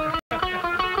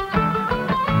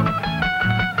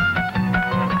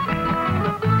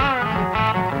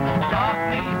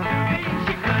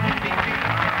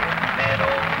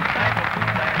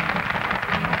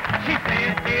 She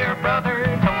said, dear brother,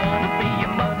 don't want to be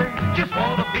your mother, just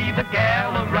want to be the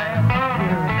gal around.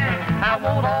 I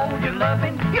want all your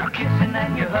loving, your kissing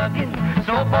and your hugging,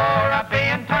 so far I've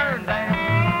been turned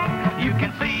down. You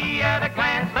can see at a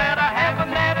glance that I haven't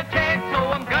had a chance, so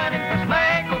I'm gunning for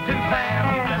Snaggle to town.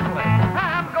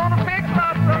 I'm gonna fix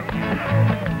myself.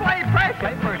 Play pressure.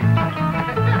 Play pretty.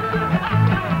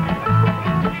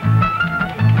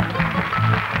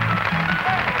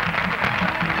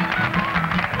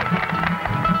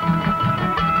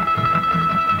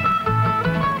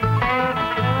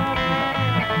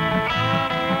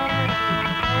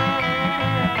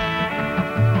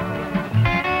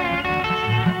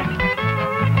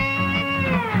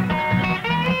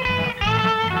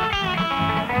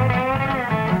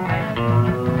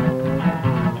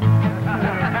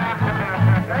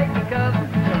 Thank you,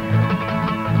 cousin.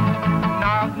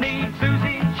 Knock need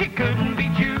Susie, she couldn't be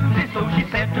choosy, so she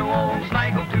said to old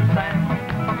Snaggle to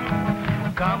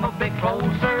town. Come a bit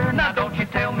closer, now don't you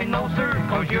tell me no, sir,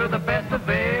 'cause you're the best of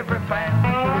every fan.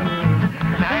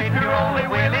 Now if you're only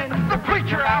willing, the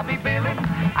preacher I'll be billing,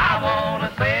 I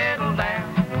wanna settle down.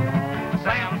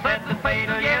 Sam said the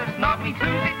fatal yes, Knock me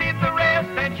Susie did the rest,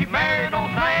 and she married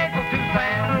old Snaggle to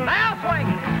town. Now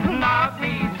swing. Knock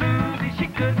me Susie, she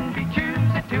couldn't be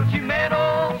choosy till she met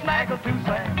old Snaggle to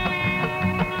town.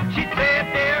 She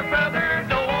said, dear brother,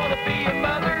 don't want to be a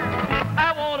mother,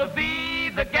 I want to be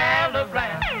the gal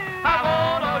around. I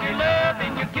want all your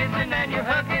loving, your kissing and your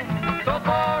hugging, so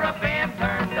far I've been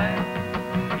turned down.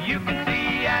 You can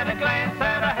see at a glance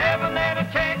that I haven't had a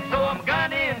chance, so I'm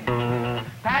gunning,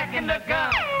 packing the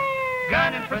gun,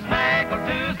 gunning for Snaggle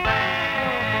to stand.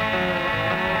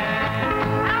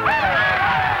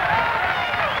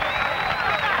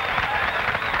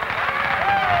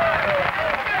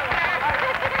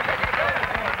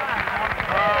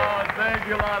 Thank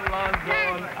you a lot, Lonzo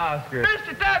and Oscar.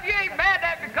 Mr. Tubb, you ain't mad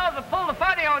at me because I pulled a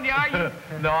funny on you, are you?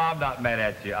 No, I'm not mad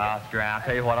at you, Oscar. I'll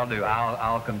tell you what I'll do.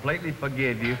 I'll completely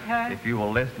forgive you if you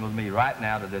will listen with me right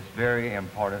now to this very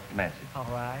important message. All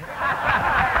right.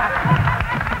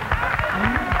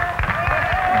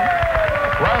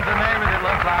 Well, so neighbors, it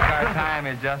looks like our time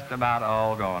is just about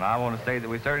all gone. I want to say that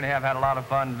we certainly have had a lot of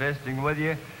fun visiting with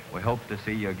you. We hope to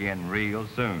see you again real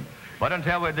soon. But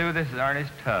until we do, this is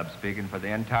Ernest Tubb speaking for the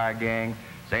entire gang,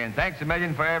 saying thanks a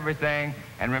million for everything.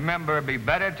 And remember, be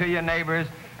better to your neighbors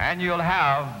and you'll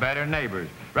have better neighbors.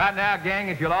 Right now, gang,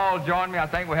 if you'll all join me, I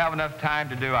think we have enough time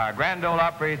to do our Grand Ole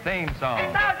Opry theme song.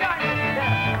 Let's all join me.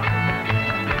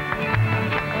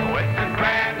 Oh, it's the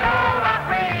Grand Ole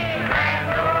Opry,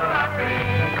 Grand Ole Opry,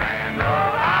 Grand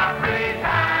Ole Opry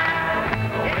time.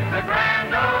 Oh, it's the Grand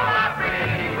Ole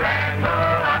Opry, Grand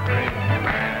Ole Opry,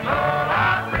 Grand Ole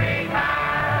Opry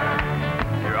time.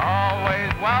 You're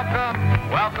always welcome,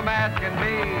 welcome as can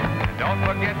be. Don't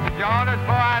forget to join us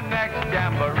for our next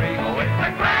jamboree. Oh, it's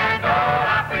the Grand Ole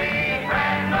Opry,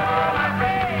 Grand Ole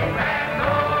Opry, Grand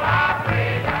Ole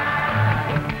Opry time.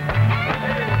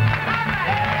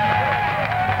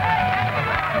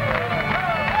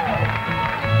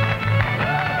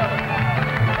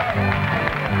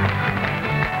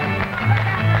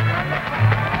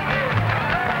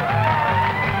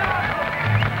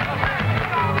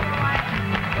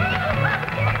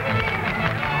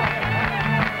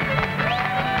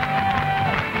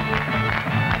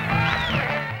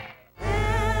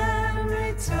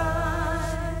 Memory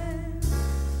time,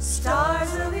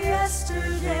 stars of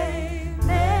yesterday,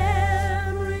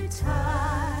 memory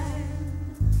time,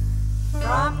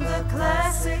 from the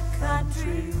classic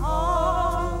country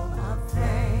hall of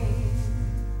fame,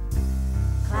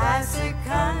 classic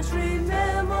country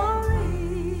memory.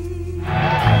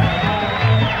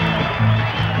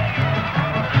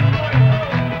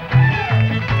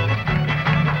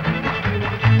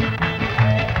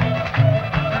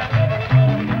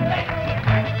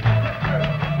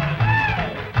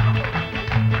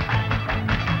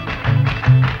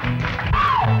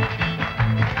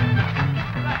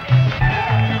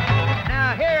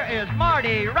 Now here is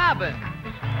Marty Robbins.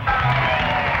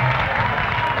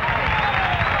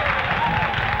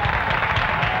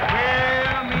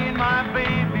 Well, me and my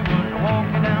baby was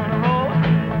walking down the road,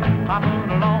 hopping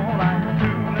along like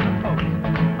two little folks.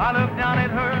 I looked down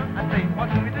at her, I say, what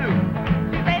can we do?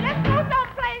 She say, let's go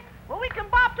someplace where we can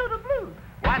bop to the blues.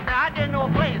 Why, I said, I didn't know a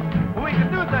place where we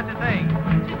could do such a thing.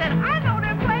 She said, I know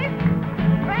that place.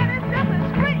 Man, it's just a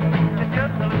street. It's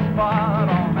just a little spot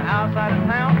on the outside of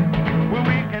town where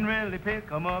we can really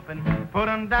pick 'em up and put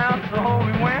 'em down. So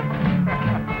we went.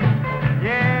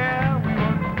 Yeah, we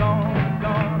were gone.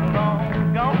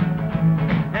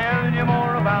 Tell you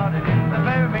more about it in the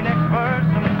very next verse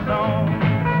of the song.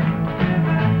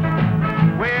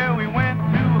 Where we went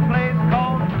to a place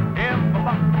called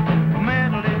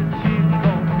Medley Chicken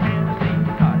Gold Tennessee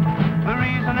Tot. The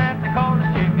reason that they called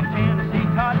it Chicken Tennessee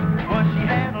Tot was she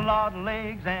had a lot of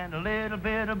legs and a little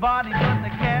bit of body, but the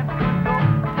cat could go.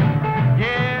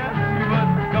 Yeah, we was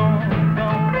gone.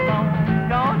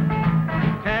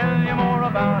 Tell you more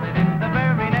about it in the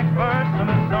very next verse of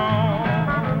the song.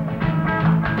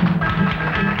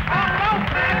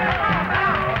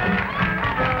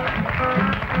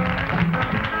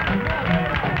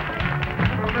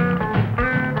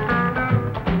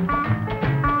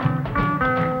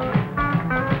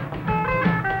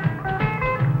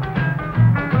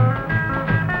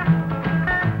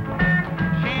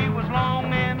 She was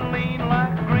long and lean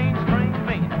like a green spring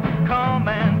bean, calm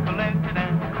and collected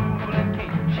and cool and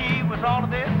keen. She was all of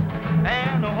this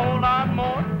and a whole lot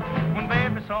more. When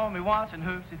baby saw me watching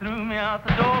her, she threw me out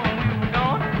the door when we were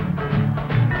gone.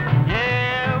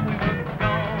 Yeah, we were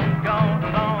gone,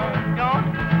 long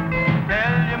gone.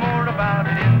 Tell you more about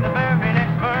it in the very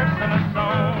next verse of the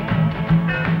song.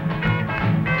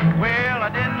 Well, I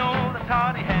didn't know that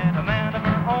Toddy had a man of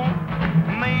her own,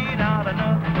 made out of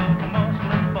nothing but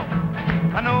muscle and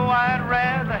bone. I know I'd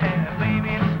rather have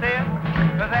baby instead,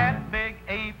 'cause that big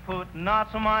ape put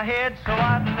knots on my head, so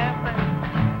I left that.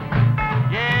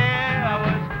 Yeah, I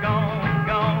was gone,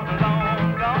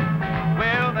 long gone.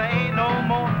 Well, there ain't no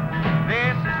more.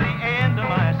 This is the end of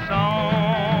my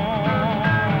song.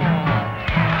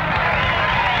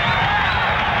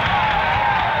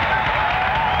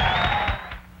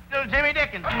 Little Jimmy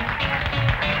Dickens. I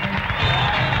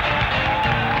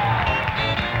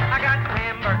got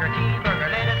hamburger, cheeseburger,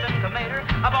 lettuce and tomato,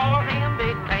 a boiled ham,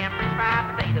 big ham, french fried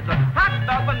potatoes, a hot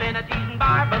dog, banana, cheese and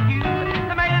barbecue,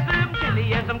 tomato soup,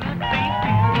 chili, and some good beef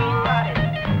stew.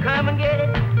 Come and get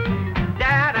it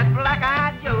down at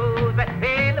Black-Eyed Joe's.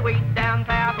 Hey, the way down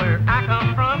south where I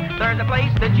come from, there's a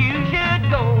place that you should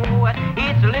go.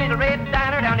 It's a little red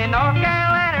diner down in North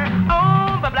Carolina,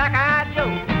 owned by Black-Eyed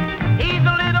Joe. He's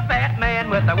a little fat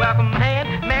man with a welcome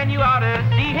hand. Man, you ought to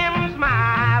see him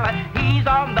smile. He's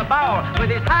on the ball with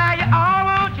his high all.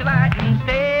 Won't you like and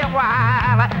stay a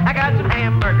while? I got some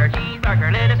hamburger,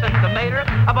 cheeseburger, lettuce and tomato,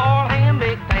 a boiled ham,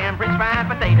 big ham, french fried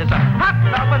potatoes, a hot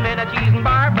dog, banana, cheese and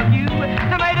barbecue,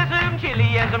 tomato soup,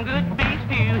 chili, and some good beef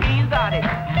stew. He's got it.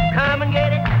 Come and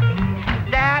get it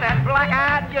down at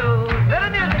Black-Eyed Joe's. Little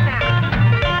music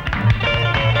now.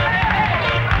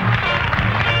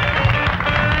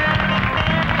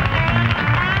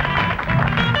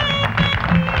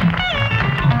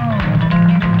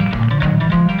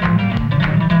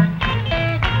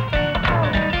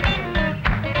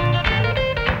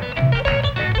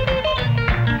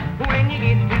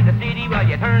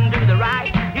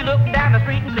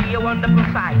 wonderful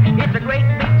sight. It's a great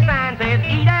big sign says,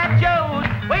 eat at Joe's.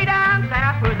 Way down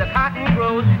south where the cotton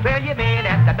grows. Well, you been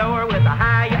at the door with a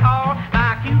hi you all.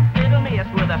 My cute little miss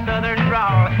with a southern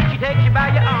drawl. She takes you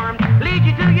by your arm, leads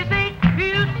you to your seat.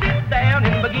 You sit down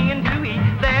and begin to eat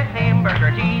that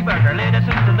hamburger, cheeseburger, lettuce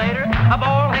and tomato, a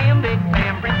boiled ham, big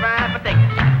Sam, french fries,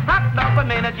 potatoes, hot dog,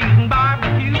 banana, cheese, and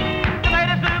barbecue,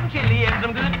 tomato soup, chili, and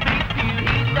some good beef stew.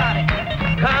 He's got it.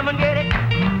 Come and get it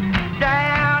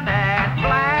down at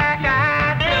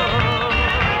Black-Eyed Joe.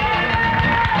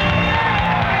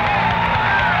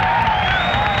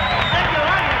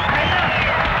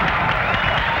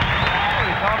 We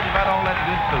talked about all that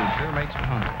good food. Sure makes me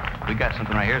hungry. We got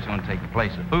something right here that's going to take the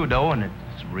place of food, though, and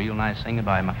it's real nice singing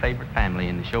by my favorite family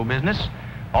in the show business.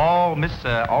 All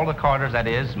the Carters, that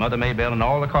is, Mother Maybelle and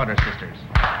all the Carter sisters.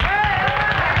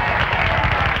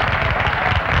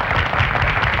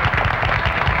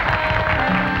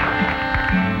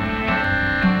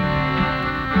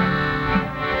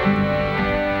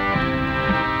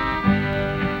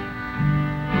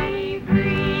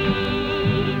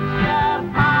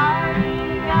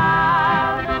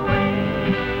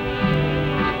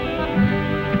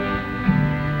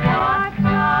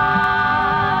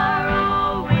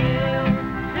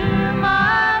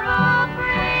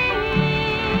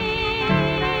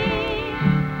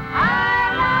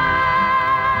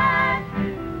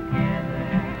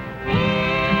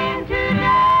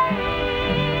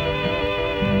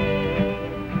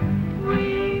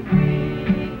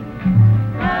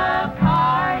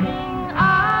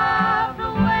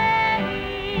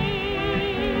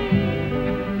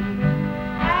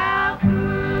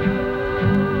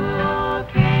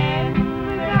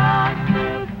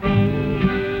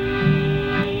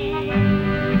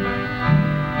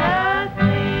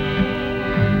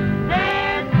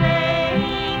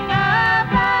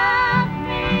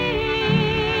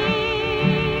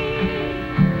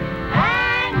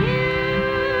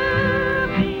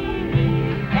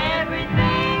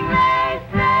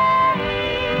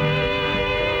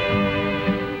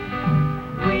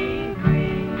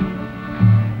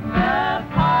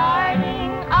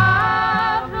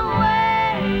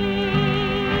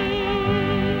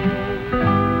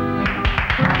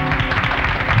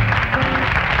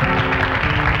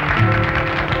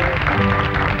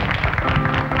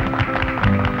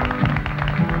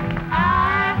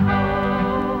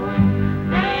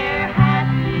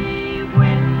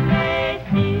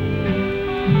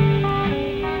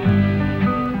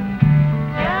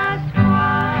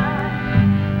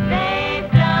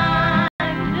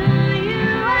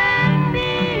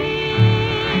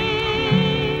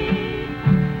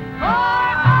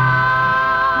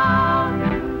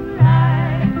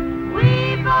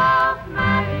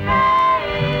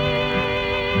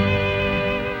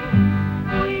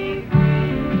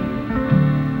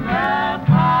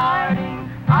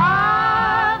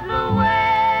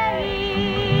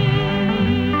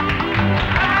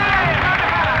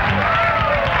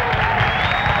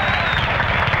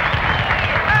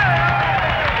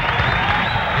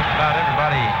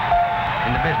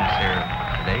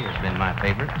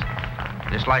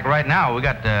 Like right now, we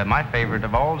got my favorite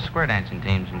of all the square dancing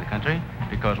teams in the country,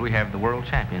 because we have the world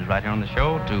champions right here on the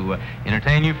show to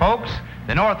entertain you folks,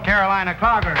 the North Carolina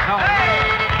Cloggers.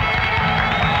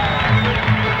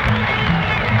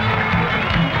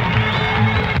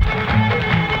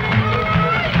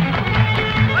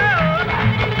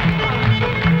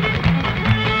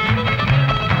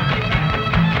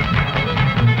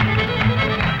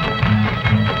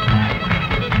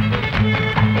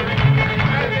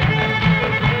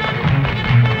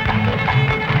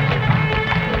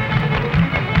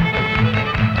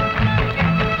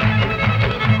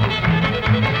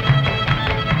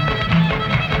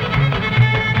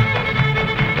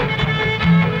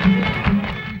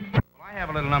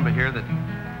 Number here that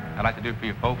I'd like to do for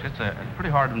you folks. It's a pretty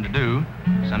hard one to do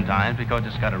sometimes because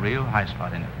it's got a real high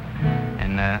spot in it.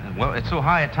 And, well, it's so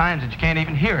high at times that you can't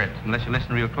even hear it unless you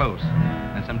listen real close.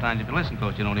 And sometimes if you listen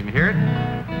close, you don't even hear it.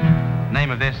 The name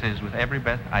of this is With Every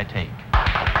Breath I Take.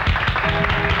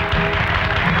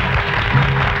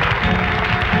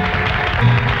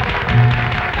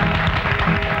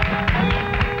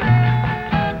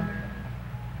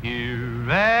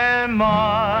 Here am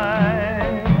I.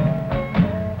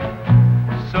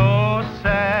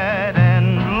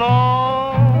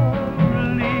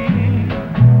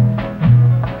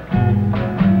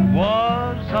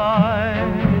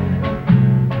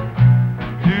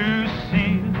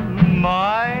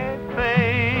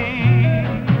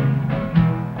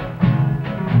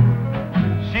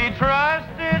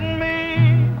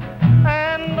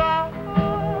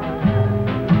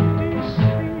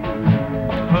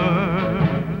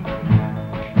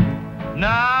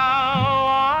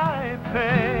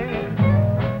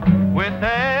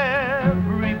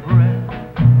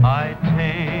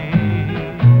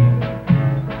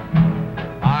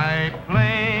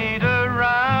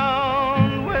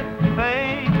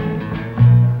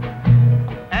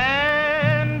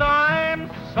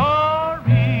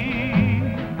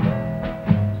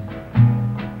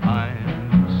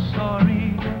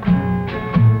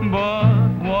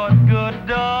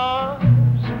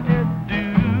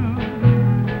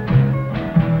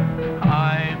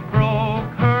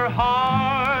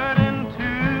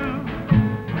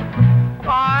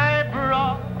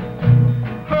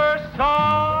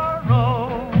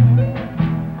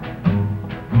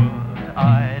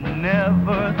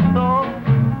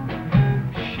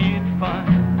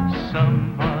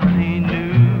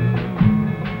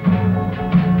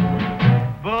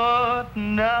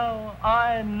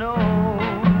 I know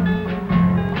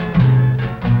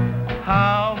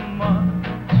how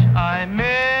much I miss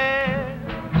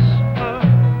her.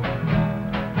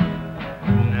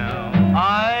 Now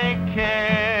I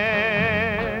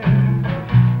care,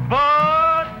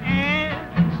 but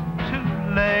it's too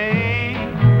late.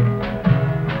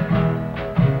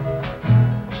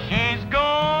 She's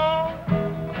gone,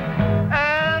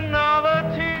 and now the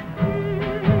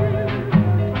tears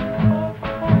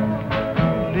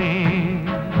falling,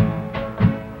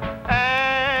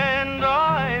 and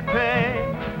I pay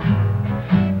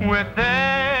with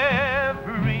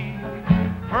every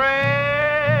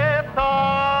breath I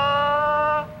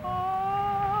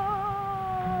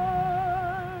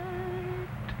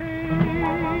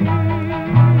take.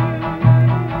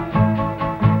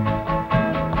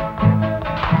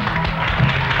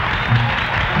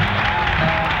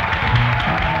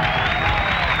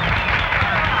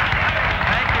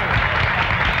 Thank you.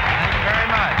 Thank you very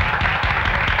much.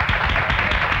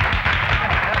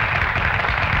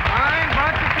 Fine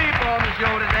bunch of people on the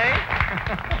show today.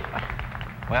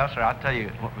 Well, sir, I'll tell you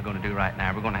what we're going to do right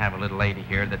now. We're going to have a little lady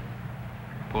here that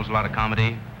pulls a lot of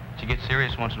comedy. She gets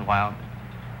serious once in a while.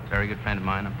 Very good friend of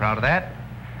mine. I'm proud of that.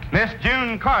 Miss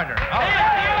June Carter.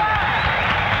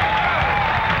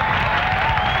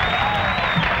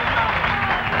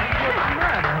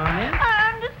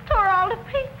 I'm just tore all to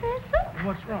pieces.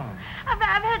 What's wrong? I've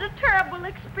had a terrible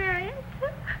experience.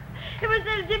 It was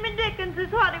Jimmy Dickens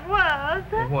is what it was.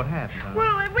 What happened?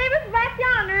 Well, we was back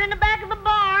yonder in the back of the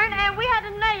barn, and we had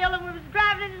a nail, and we was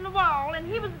driving it in the wall, and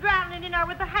he was driving it in there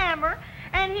with a hammer,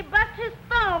 and he busted his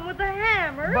thumb with the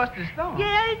hammer. Bust his thumb?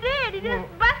 Yeah, he did. He just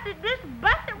busted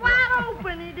wide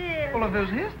open, he did. Well, if it was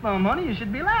his thumb, honey, you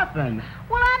should be laughing.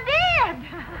 Well, I did.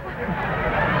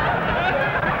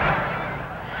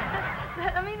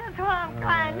 I mean, that's why I'm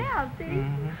crying now, see?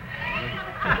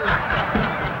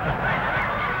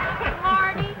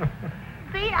 Marty,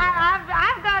 see, I've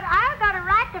got a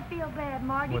right to feel bad,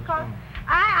 Marty, because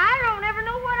I don't ever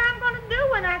know what I'm going to do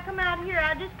when I come out here.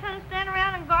 I just kind of stand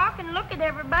around and gawk and look at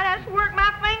everybody. I just work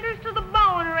my fingers to the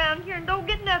bone around here and don't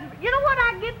get nothing. You know what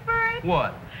I get for it?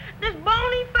 What? Just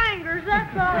bony fingers,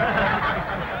 that's all.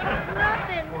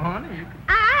 Nothing. Well, honey,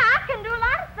 I can do a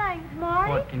lot of things, Marty.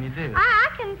 what can you do? I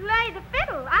can play the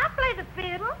fiddle. I play the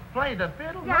fiddle. Play the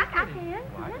fiddle? Yeah, I No can. kidding.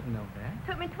 Well, I didn't know that.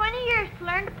 Took me 20 years to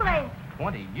learn to play.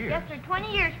 20 years? Yes, sir,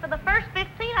 20 years. For the first 15,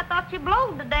 I thought you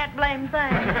blowed the that blame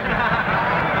thing.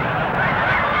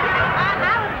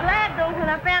 I was glad, though, when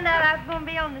I found out I was going to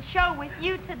be on the show with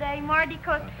you today, Marty,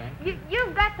 because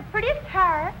you've got the prettiest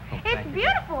hair. It's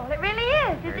beautiful. It really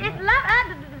is. It's love.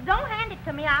 Don't hand it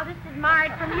to me. I'll just admire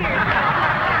it from here.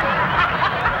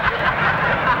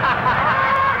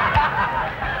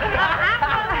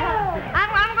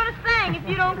 I'm going to sing if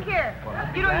you don't care.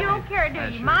 You don't care, do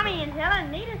you? Mommy and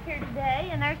Helen Nita's here today,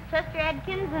 and there's Chester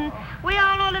Adkins, and we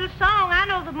all know a little song. I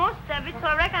know the most of it, so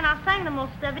I reckon I'll sing the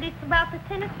most of it. It's about the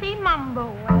Tennessee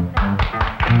Mambo, I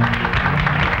think.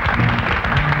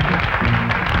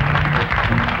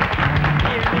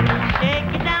 Shake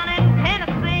it down in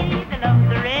Tennessee, they love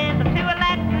the rhythm to a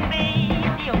Latin beat.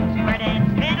 The old square dance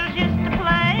fiddles used to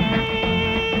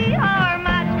play, or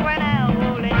my square now,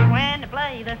 Ole, when they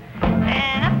play the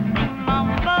Tennessee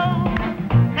Mambo.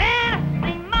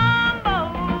 Tennessee Mambo,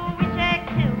 we shake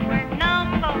till we're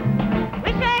numbo.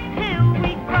 We shake till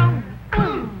we groan.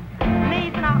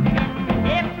 Knees knocking,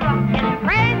 hips rocking,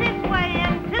 crazy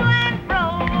swaying to an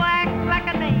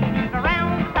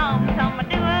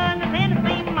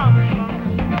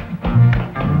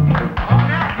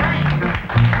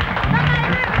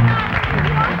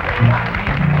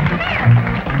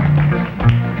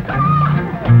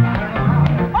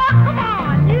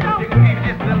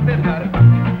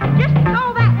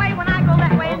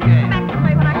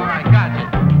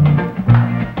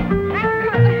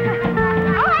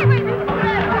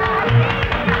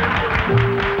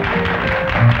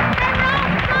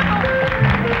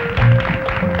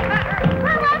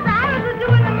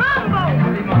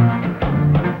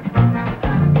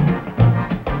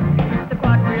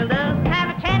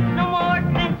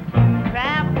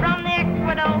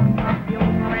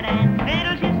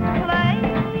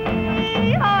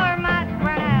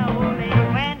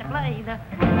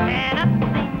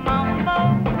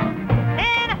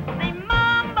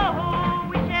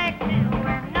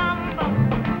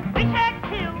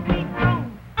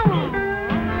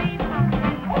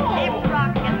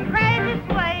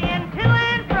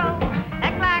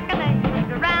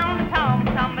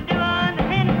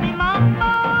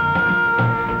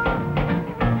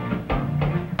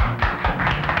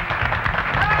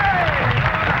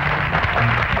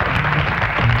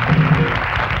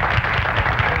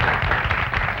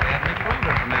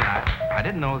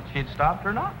know if she'd stopped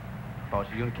or not. Thought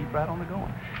she was going to keep right on the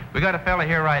going. We got a fella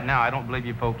here right now I don't believe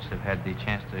you folks have had the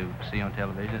chance to see on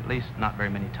television, at least not very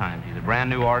many times. He's a brand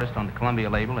new artist on the Columbia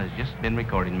label, has just been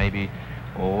recording maybe,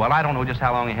 I don't know just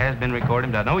how long he has been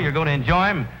recording, but I know you're going to enjoy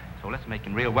him. So let's make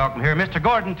him real welcome here, Mr.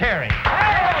 Gordon Terry.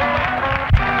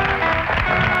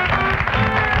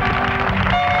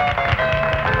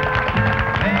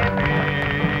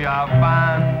 Maybe I'll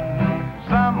find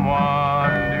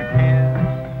someone to kiss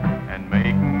and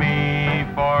make me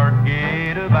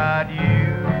forget about you.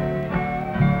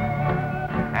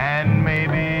 And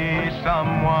maybe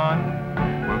someone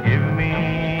will give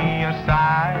me a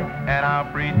sigh and I'll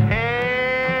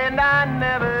pretend I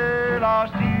never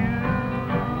lost you.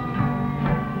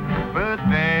 But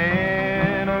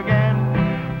then again,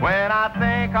 when I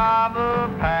think of the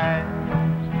past,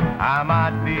 I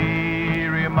might be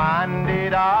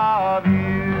reminded of you.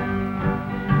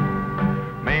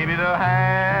 Maybe the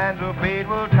hands of fate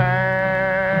will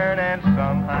turn and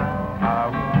somehow I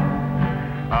will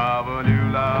have a new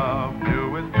love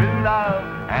filled with true love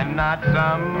and not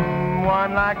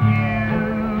someone like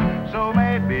you. So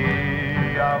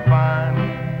maybe I'll find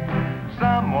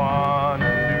someone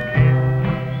to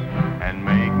kiss and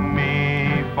make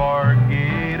me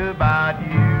forget about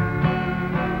you.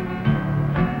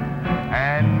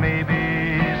 And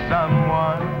maybe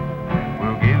someone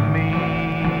will give me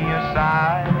a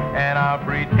sigh and I'll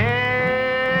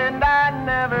pretend I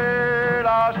never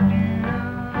lost you.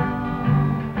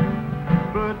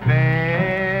 But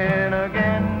then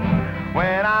again,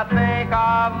 when I think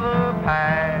of the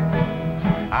past,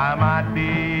 I might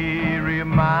be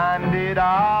reminded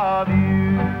of you.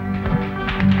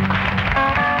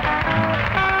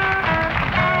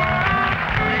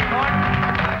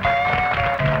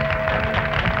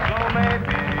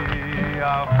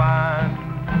 I'll find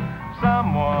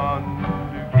someone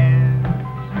to kiss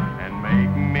and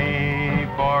make me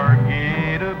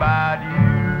forget about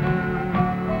you.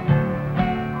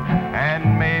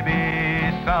 And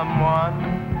maybe someone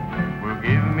will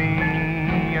give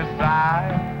me a sigh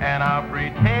and I'll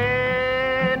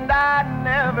pretend I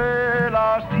never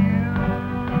lost you.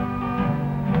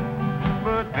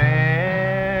 But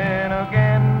then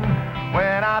again,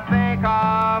 when I think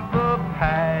of the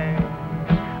past,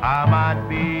 I might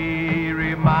be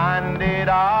reminded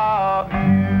of you.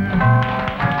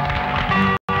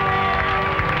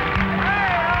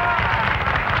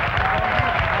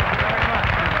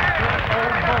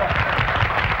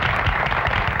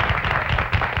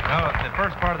 Well, the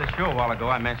first part of the show a while ago,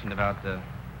 I mentioned about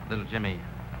little Jimmy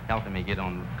helping me get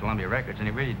on Columbia Records, and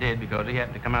he really did because he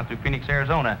happened to come out through Phoenix,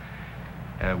 Arizona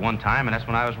one time, and that's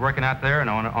when I was working out there and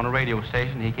on a radio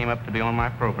station. He came up to be on my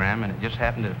program, and it just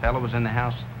happened that a fellow was in the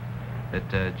house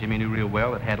that Jimmy knew real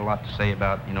well, that had a lot to say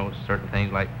about, certain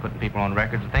things like putting people on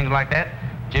records and things like that.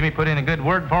 Jimmy put in a good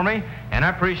word for me, and I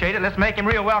appreciate it. Let's make him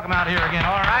real welcome out here again,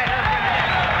 all right?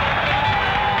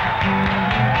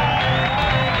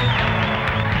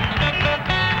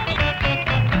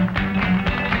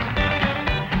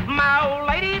 My old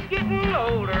lady's getting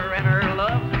older, and her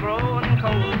love's growing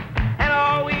cold, and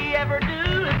all we ever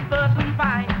do is fuss and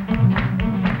fight.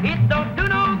 It don't do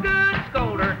no good to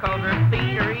scold her, 'cause her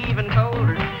feet are even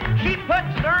colder. She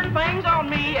puts stern things on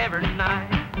me every night.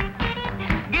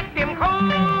 Get them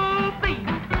cold feet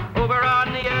over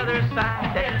on the other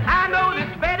side. I know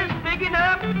this bed is big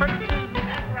enough for two.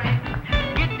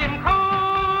 Get them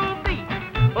cold feet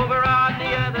over on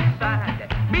the other side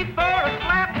before I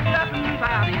slap something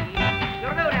out of you.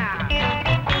 Go now.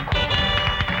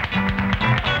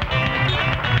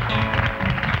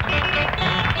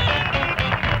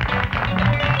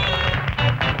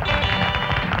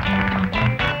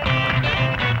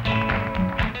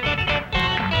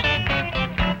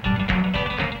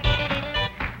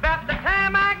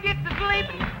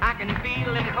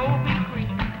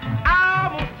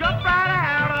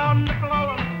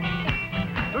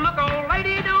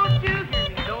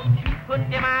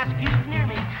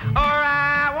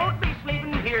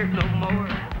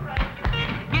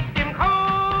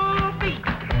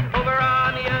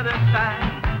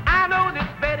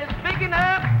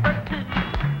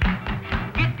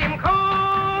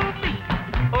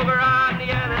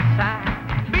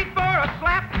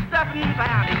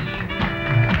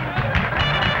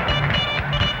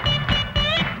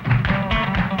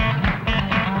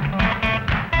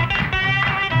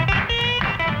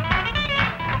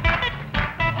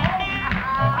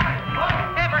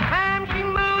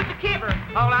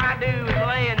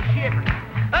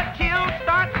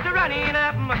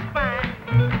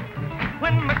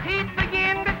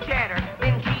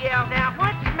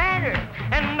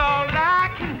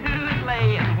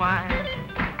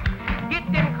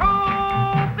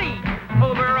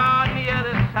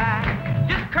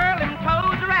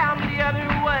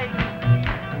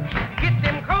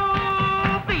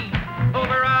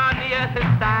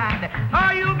 bed,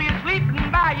 or you'll be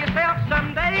sleeping by yourself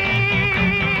someday.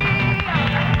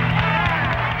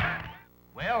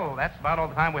 Well, that's about all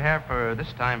the time we have for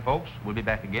this time, folks. We'll be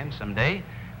back again someday.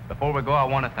 Before we go, I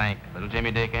want to thank little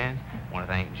Jimmy Dickens. I want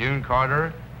to thank June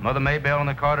Carter, Mother Maybelle and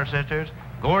the Carter sisters,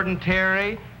 Gordon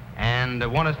Terry, and I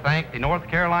want to thank the North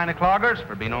Carolina Cloggers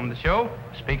for being on the show.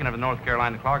 Speaking of the North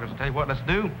Carolina Cloggers, I'll tell you what, let's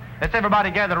do. Let's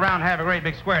everybody gather around and have a great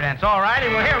big square dance. All righty,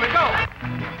 well, here we go.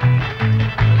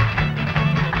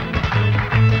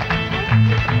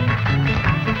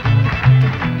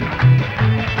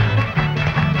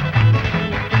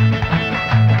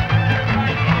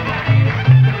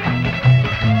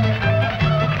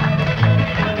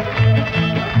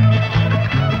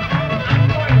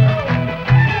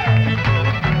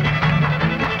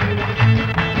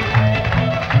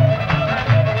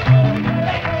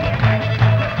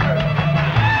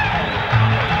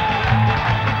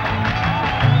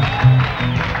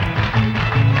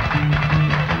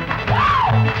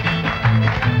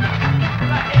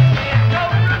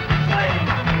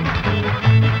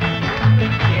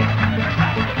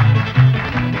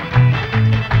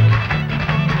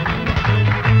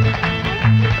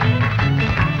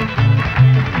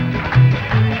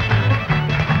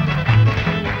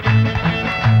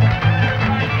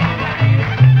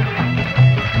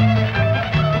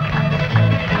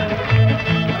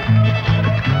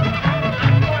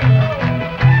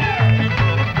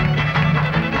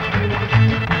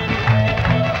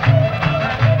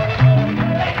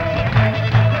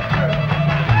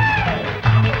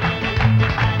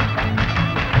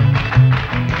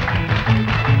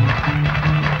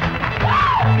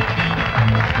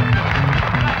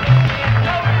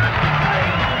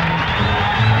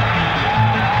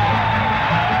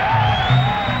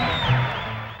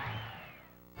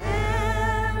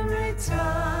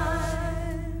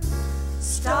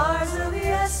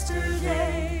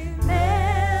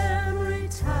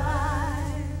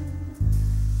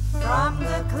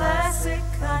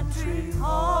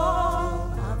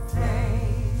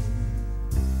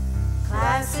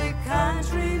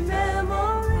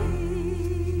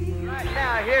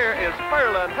 Here is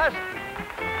Ferlin, Husky.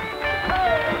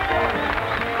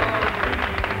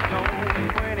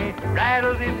 When he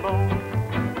rattles his bones,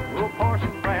 little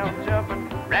Parson Brown jumping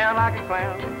round like a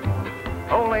clown.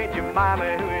 Old Aunt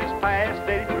Jemima, who is past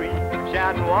 83,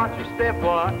 shouting, watch your step,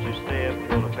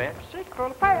 full of fat, sick, full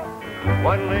of fat.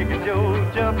 One-legged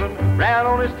Joe jumping round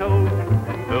on his toes,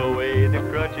 the way the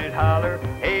crutches holler,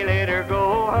 hey, let her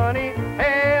go, honey.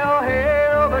 Hail,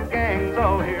 hail, the gang's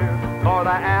all here for the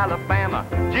Alabama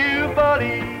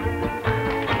Jubilee.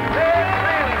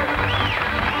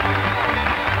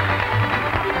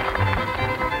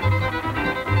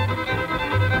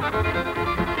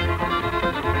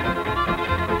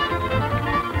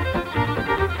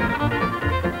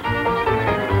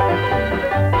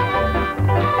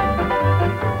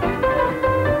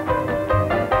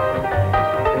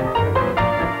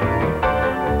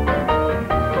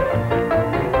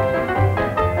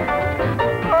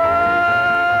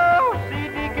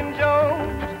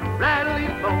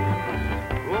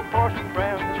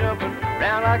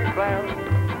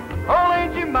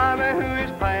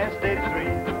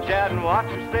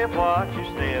 Watch your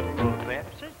step, full of fat,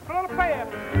 full of pep.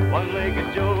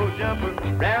 One-legged Joe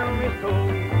jumping round on his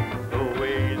toes, the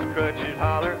way his crutches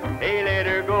holler, hey, let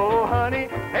her go, honey.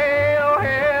 Hail,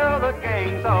 hail, the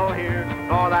gang's all here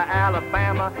for the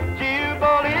Alabama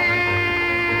Jubilee.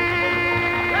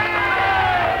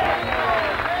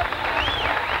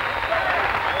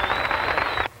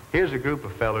 Here's a group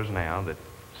of fellers now that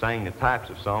sing the types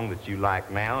of song that you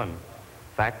like now, and in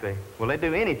fact, they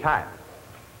do any type.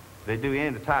 They do any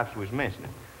of the types we was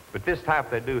mentioning. But this type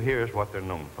they do here is what they're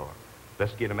known for.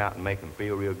 Let's get them out and make them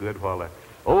feel real good while the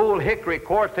old Hickory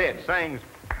Quartet sings,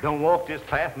 Don't Walk This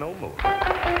Path No More.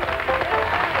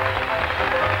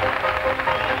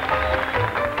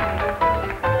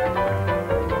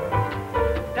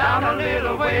 Down a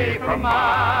little way from my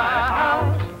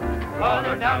house,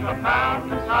 further down the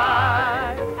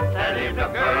mountainside, there lived a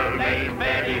girl named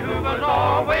Betty who was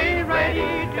always ready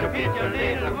to pitch a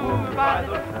little moon by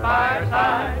the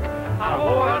fireside. I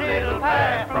wore a little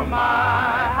path from my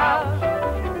house,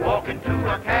 walking to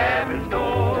her cabin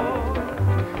door.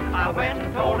 I went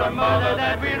and told her mother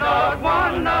that we loved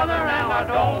one another, and I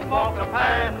don't walk the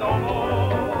path no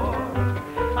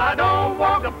more. I don't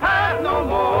walk the path no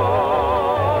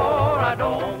more. I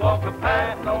don't walk the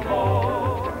path no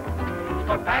more.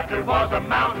 But Patrick was a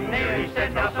mountaineer. He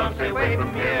said, now son, stay away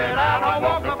from here, and I don't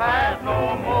walk the path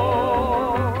no more.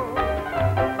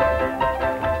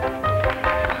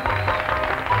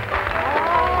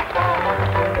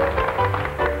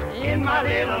 In my my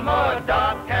little mud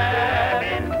dog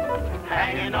cabin,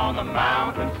 hanging on the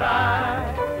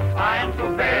mountainside. I am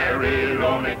so very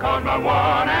lonely, 'cause my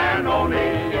one and only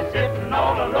is sitting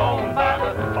all alone by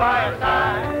the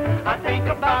fireside. I think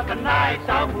about the nights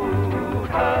I wooed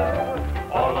her,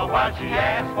 all the while she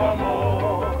asked for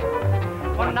more.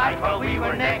 One night while we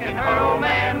were necking, her old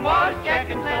man was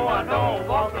checking, so I don't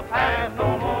walk the path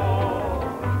no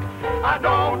more. I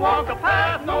don't walk the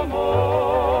path no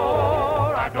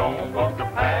more. I don't walk the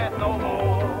path no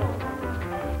more.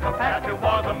 The pastor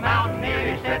was a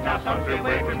mountaineer, he said, now some 3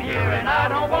 way from here, and I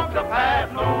don't walk the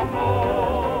path no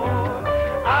more.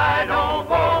 I don't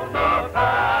walk the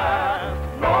path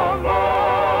no more.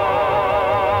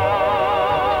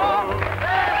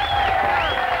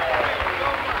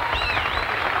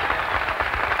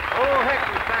 Oh,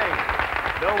 Hickory sang,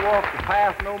 don't walk the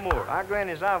path no more. I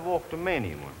grannies, I've walked a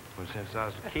many one since I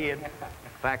was a kid.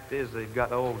 Fact is, they've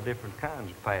got all different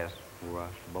kinds of paths where I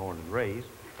was born and raised.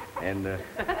 And,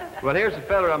 well, here's the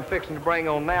fella I'm fixing to bring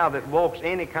on now that walks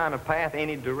any kind of path,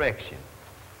 any direction.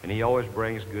 And he always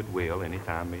brings goodwill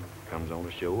anytime he comes on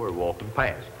the show or walking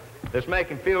past. Let's make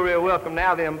him feel real welcome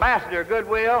now, the ambassador of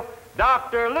goodwill,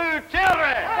 Dr. Lou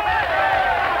Childre.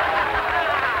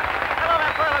 Hello,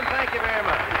 Miss Ferlin, thank you very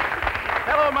much.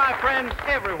 Hello, my friends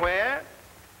everywhere.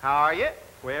 How are you?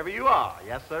 Wherever you are.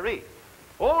 Yes, sirree.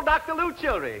 Old Dr. Lou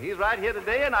Childre, he's right here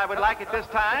today, and I would like at this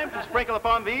time to sprinkle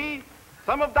upon thee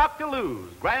some of Dr.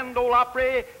 Lou's Grand Ole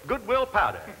Opry Goodwill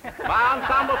Powder. My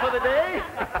ensemble for the day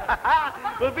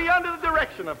will be under the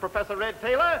direction of Professor Red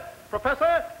Taylor.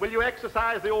 Professor, will you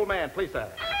exercise the old man, please, sir?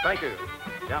 Thank you.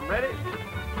 I'm ready.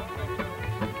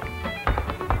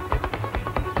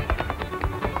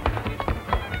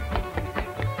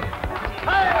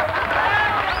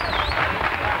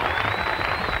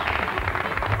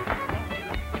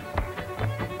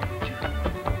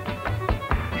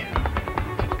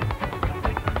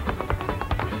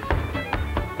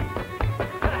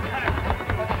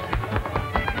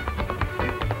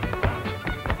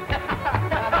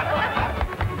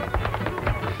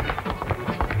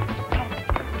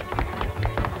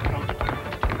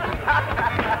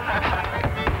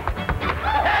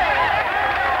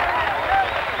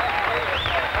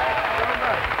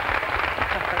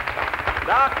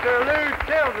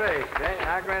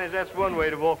 That's one way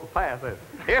to walk a path.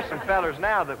 Here's some fellers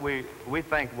now that we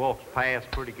think walks paths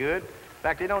pretty good. In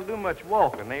fact, they don't do much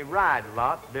walking. They ride a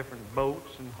lot, different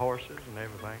boats and horses and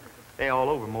everything. They're all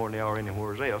over more than they are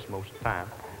anywhere else most of the time.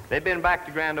 They've been back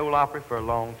to Grand Ole Opry for a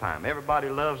long time. Everybody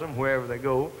loves them wherever they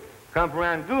go. Come from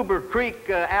around Goober Creek,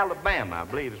 Alabama, I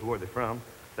believe is where they're from.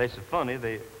 They're so funny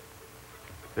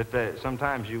that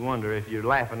sometimes you wonder if you're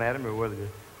laughing at them or whether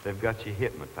they've got you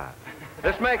hypnotized.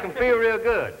 Let's make them feel real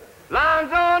good.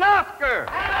 Lonzo and Oscar!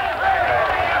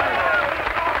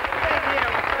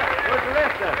 Where's the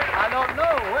rest of them? I don't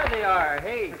know where they are.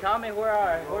 Hey, Tommy,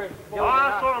 where's Jody? Oh,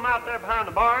 I saw them out there behind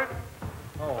the barn.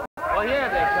 Oh, well, here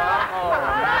they come. Oh,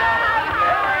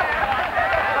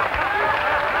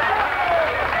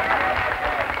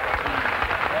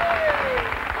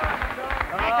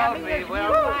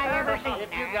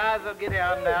 if you guys will get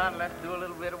out now and let's do a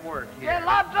little bit of work here. Yeah,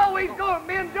 Lonzo, me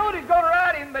and Jody's going to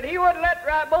ride him, but he wouldn't let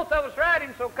both of us ride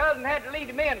him, so Cousin had to lead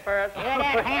him in first. Yeah,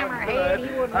 that hammerhead,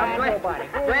 he wouldn't ride nobody.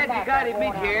 Glad you got him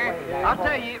in here. I'll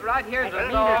tell you, right here's a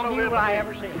song I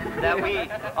ever seen. that we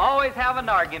always have an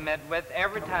argument with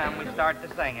every time we start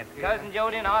to sing it. Cousin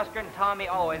Jody and Oscar and Tommy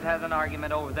always has an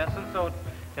argument over this, and so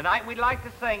tonight we'd like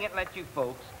to sing it and let you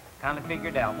folks kind of figure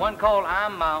it out. One called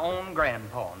I'm My Own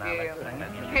Grandpa. Now, let's sing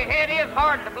that. It is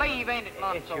hard to believe, ain't it,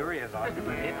 Lonzo? It sure is, Oscar,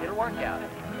 but it'll work out.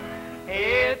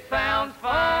 It sounds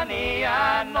funny,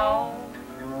 I know,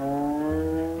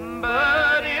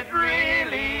 but it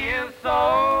really is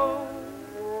so.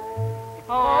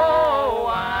 Oh,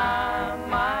 I'm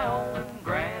my own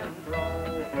grandpa.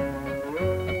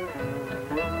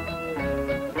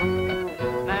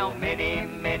 Now, many,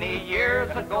 many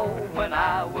years ago, when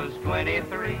I was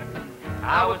 23,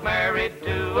 I was married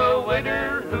to a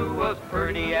widow who was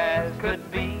pretty as could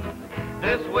be.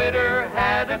 This widow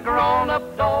had a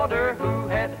grown-up daughter who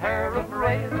had hair of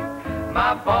red.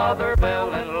 My father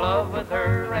fell in love with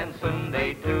her, and soon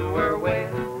they two were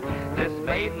wed. This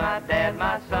made my dad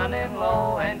my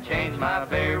son-in-law and changed my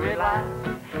very life.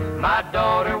 My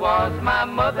daughter was my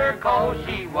mother, 'cause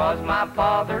she was my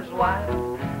father's wife.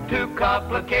 To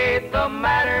complicate the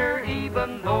matter,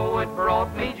 even though it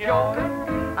brought me joy,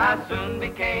 I soon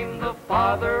became the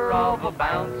father of a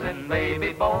bouncing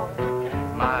baby boy.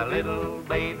 My little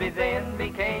baby then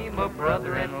became a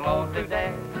brother-in-law to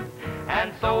Dad,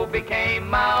 and so became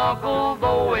my uncle,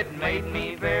 though it made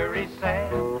me very sad.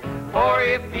 For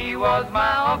if he was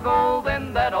my uncle,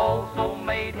 then that also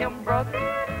made him brother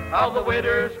of the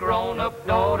widow's grown-up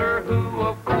daughter, who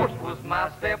of course was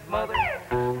my stepmother.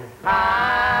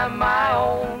 I'm my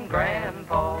own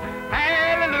grandpa.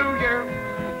 Hallelujah.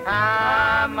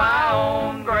 I'm my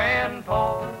own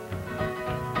grandpa.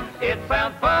 It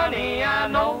sounds funny, I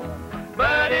know,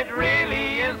 but it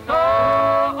really is so.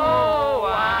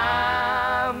 Oh,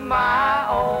 I'm my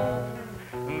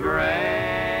own grandpa.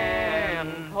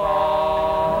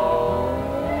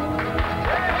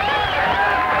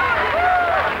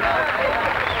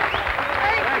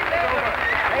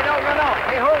 Hey, don't run off.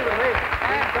 Hey, hold it, hey.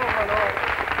 Don't run off.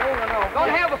 Don't run off.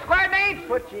 Gonna have a square dance?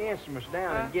 Put your instruments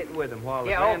down and get with them while the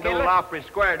Yeah, Grand okay, Ole let's- Opry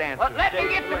square dance. Well, let me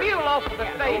get the mule off of the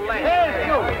stage. Let's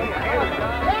go.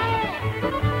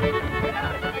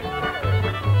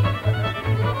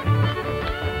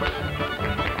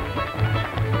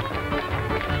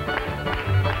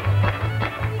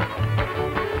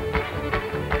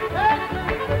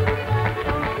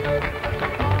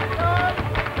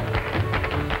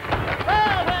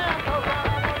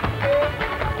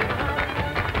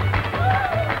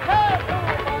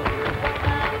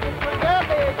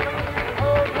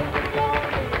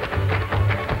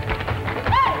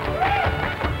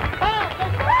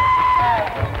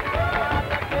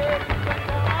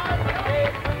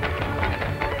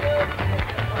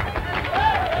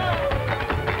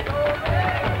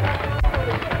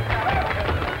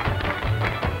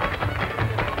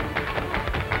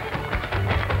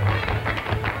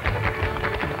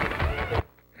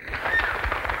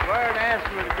 Square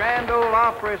dancing with the Grand Ole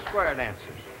Opry square dancers.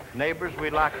 Neighbors, we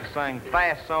like to sing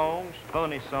fast songs,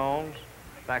 funny songs.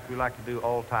 In fact, we like to do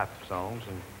all types of songs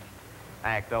and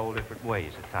act all different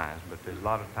ways at times. But there's a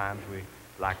lot of times we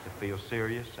like to feel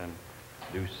serious and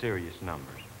do serious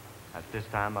numbers. At this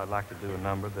time, I'd like to do a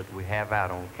number that we have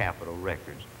out on Capitol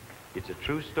Records. It's a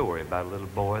true story about a little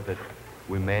boy that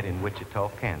we met in Wichita,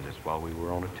 Kansas while we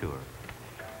were on a tour.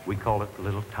 We call it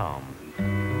Little Tom.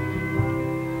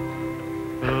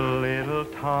 Little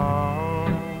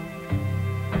Tom,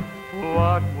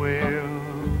 what will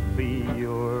be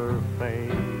your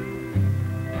fate?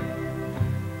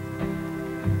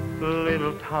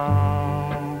 Little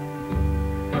Tom,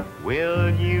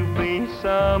 will you be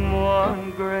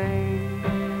someone great?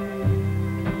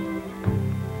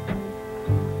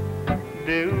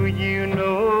 Do you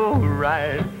know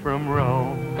right from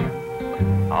wrong?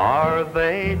 Are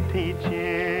they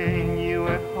teaching you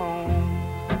at home?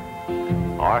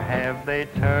 Or have they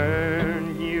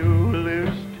turned you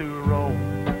loose to roam?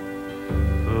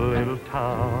 Little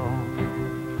Tom.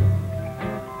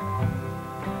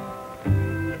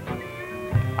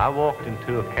 I walked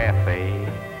into a cafe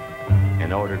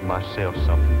and ordered myself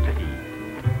something to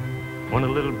eat, when a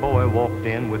little boy walked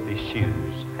in with his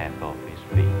shoes half off his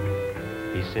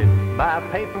feet. He said, "Buy a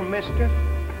paper, mister?"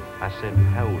 I said,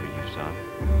 "How old are you, son?"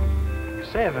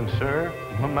 "7, sir.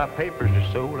 When my papers are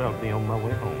sold, I'll be on my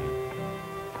way home."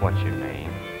 "What's your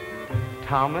name?"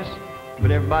 "Thomas,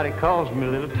 but everybody calls me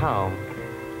Little Tom.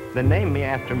 They named me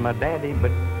after my daddy,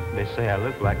 but they say I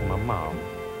look like my mom."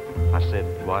 I said,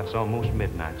 "Well, it's almost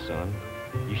midnight, son.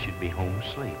 You should be home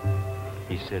asleep."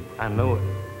 He said, "I know it,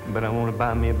 but I want to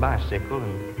buy me a bicycle,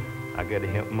 and I got to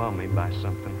help Mommy buy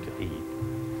something to eat.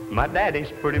 My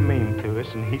daddy's pretty mean to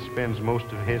us, and he spends most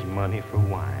of his money for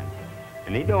wine.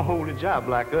 And he don't hold a job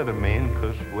like other men,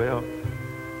 'cause, well,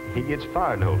 he gets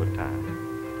fired all the time."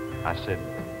 I said,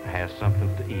 "Have something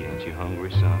to eat. Ain't you hungry,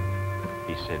 son?"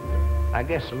 He said, "I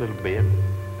guess a little bit.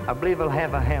 I believe I'll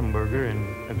have a hamburger and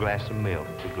a glass of milk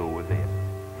to go with it."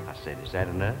 I said, "Is that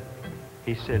enough?"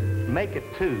 He said, "Make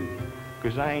it 2,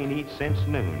 'cause I ain't eat since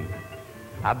noon."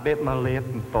 I bit my lip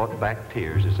and fought back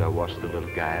tears as I watched the little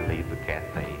guy leave the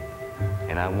cafe.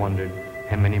 And I wondered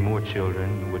how many more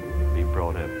children would be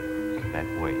brought up that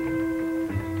way.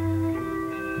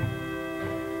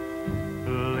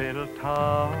 Little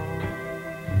Tom,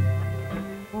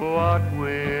 what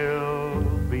will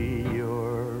be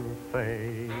your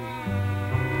fate?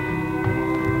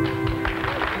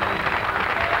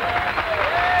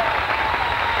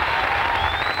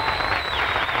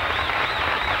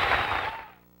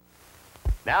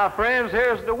 Now, friends,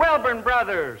 here's the Wilburn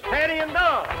brothers, Teddy and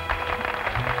Doug.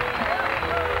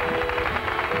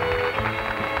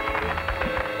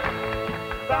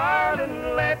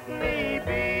 Darling, let me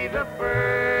be the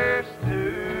first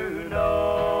to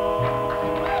know.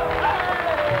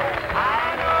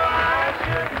 I know I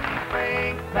shouldn't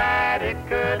think that it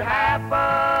could happen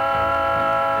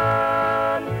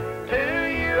to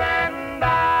you and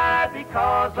I,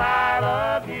 because I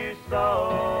love you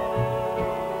so.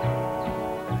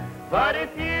 But if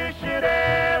you should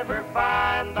ever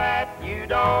find that you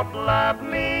don't love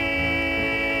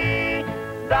me,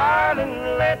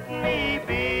 darling, let me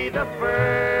be the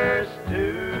first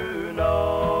to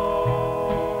know.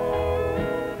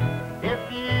 If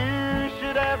you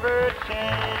should ever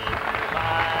change your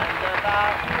mind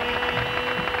about me,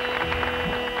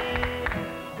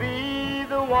 be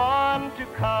the one to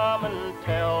come and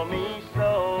tell me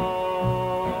so.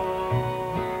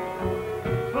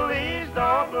 Please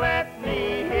don't let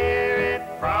me hear it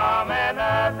from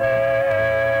another.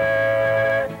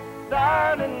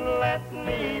 Darling, let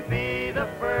me be the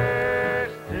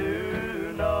first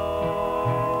to know.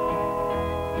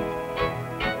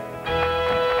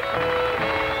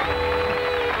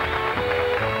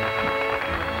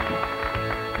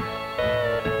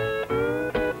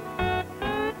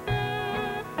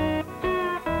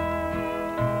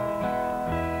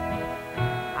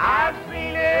 I've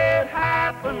seen it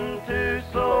happen to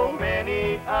so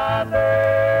many others.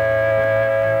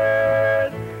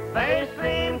 They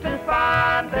seem to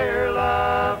find their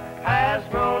love has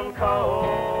grown cold,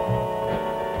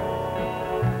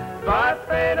 but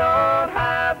they don't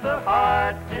have the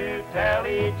heart to tell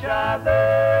each other.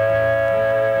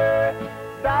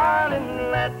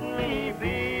 Darling, let me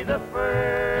be the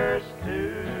first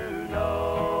to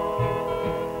know.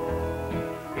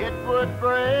 It would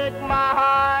break my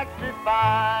heart to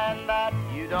find that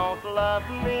you don't love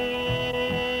me.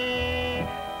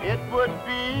 It would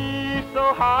be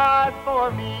so hard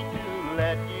for me to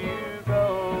let you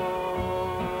go.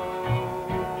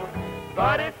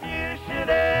 But if you should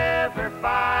ever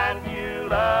find you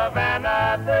love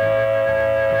another,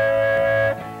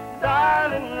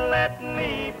 darling, let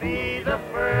me be the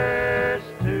first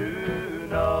to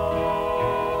know.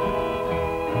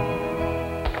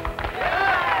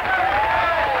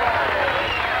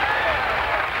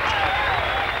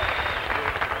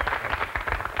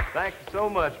 Thank you so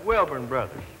much, Wilburn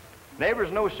Brothers.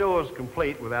 Neighbors, no show is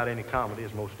complete without any comedy,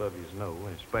 as most of you know,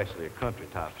 and especially a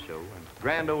country-type show. And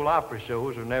Grand Ole Opry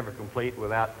shows are never complete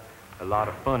without a lot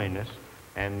of funniness,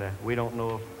 and we don't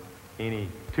know of any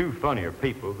two funnier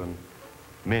people than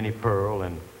Minnie Pearl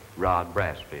and Rod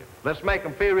Brasfield. Let's make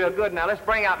them feel real good now. Let's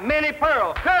bring out Minnie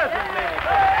Pearl, cousin Minnie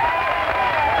Pearl.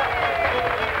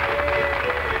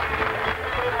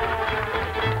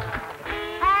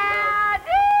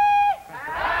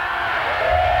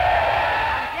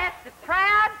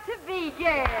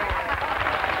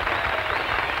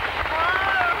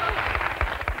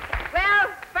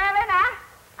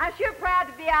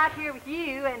 Out here with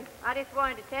you, and I just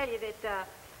wanted to tell you that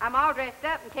I'm all dressed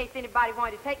up in case anybody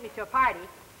wanted to take me to a party.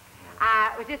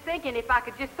 I was just thinking if I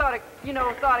could just sort of,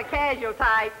 sort of casual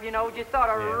type, just sort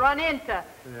of run into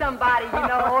somebody,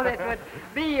 that would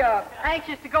be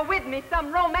anxious to go with me,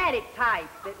 some romantic type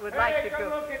that would like to go.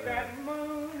 Look at that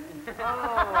moon.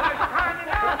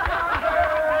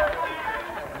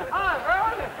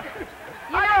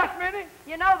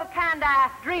 You know the kind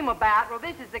I dream about. Well,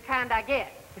 this is the kind I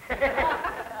get.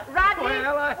 Rodney,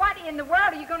 what in the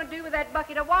world are you going to do with that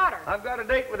bucket of water? I've got a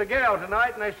date with a gal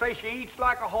tonight, and they say she eats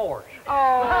like a horse.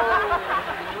 Oh,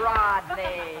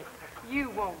 Rodney. You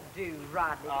won't do,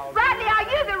 Rodney. Rodney, are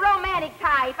you the romantic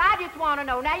type? I just want to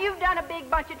know. Now, you've done a big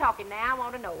bunch of talking. Now, I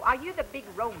want to know. Are you the big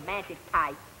romantic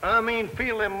type? I mean,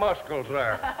 feel them muscles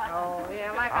there. Oh,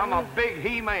 yeah, like I'm a big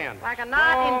he-man. Like a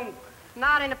knot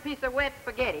in a piece of wet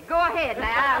spaghetti. Go ahead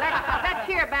now. Let's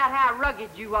hear about how rugged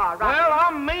you are, Rodney. Well,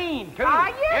 I'm mean, too. Are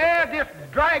you? Yeah, just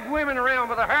drag women around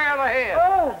by the hair of the head.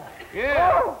 Oh.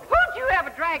 Yeah. Oh. Who'd you ever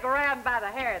drag around by the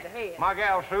hair of the head? My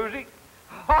gal, Susie.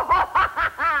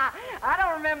 I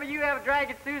don't remember you ever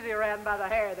dragging Susie around by the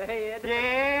hair of the head.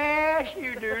 Yes,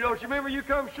 you do. Don't you remember you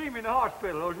come see me in the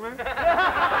hospital, don't you remember? Yeah,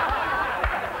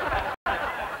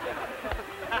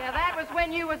 that was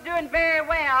when you was doing very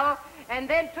well and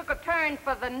then took a turn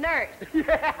for the nurse.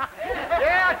 Yeah,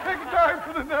 I took a turn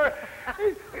for the nurse.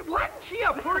 Wasn't she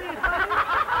a pretty thing?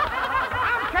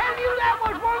 I'm telling you, that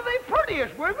was one of the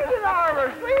prettiest women that I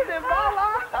ever seen in my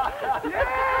life.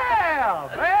 Yeah,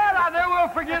 man, I never will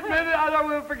forget, Minnie. I never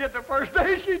will forget the first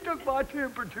day she took my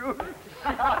temperature.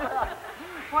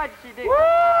 What'd she do? Woo!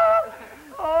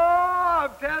 Oh,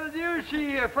 I'm telling you,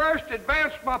 she first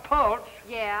advanced my pulse.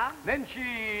 Yeah? Then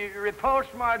she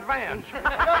repulsed my advance. Well,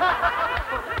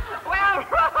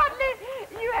 Rodney,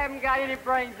 you haven't got any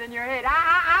brains in your head.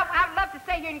 I'd love to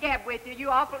stay here and gab with you.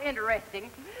 You're awful interesting.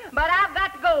 But I've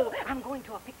got to go. I'm going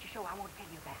to a picture show I want to tell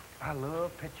you about. I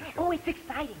love picture shows. Oh, it's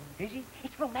exciting. Is it?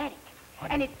 It's romantic.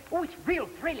 What? And it's real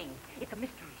thrilling. It's a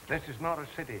mystery story. This is not a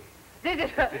city. This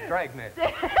is It's a dragnet.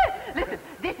 Listen,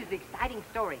 this is the exciting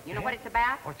story. You know what it's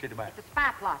about? What's it about? It's a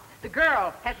spy plot. The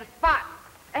girl has a spot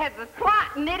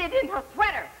knitted in her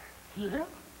sweater. Yeah?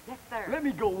 Yes, sir. Let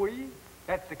me go with you.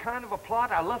 That's the kind of a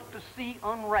plot I love to see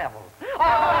unravel.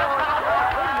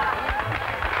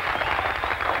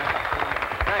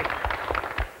 Thanks.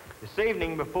 This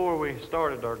evening, before we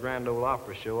started our Grand Ole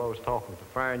Opry show, I was talking to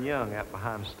Faron Young out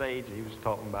behind the stage. He was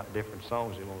talking about different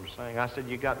songs he wanted to sing. I said,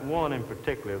 you got one in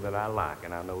particular that I like,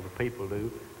 and I know the people do,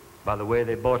 by the way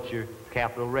they bought your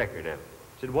Capitol record of it.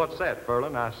 He said, what's that,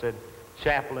 Ferlin? I said,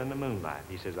 Chapel in the Moonlight.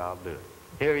 He says, I'll do it.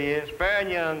 Here he is, Faron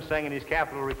Young, singing his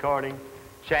Capitol recording,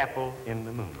 Chapel in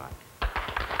the Moonlight.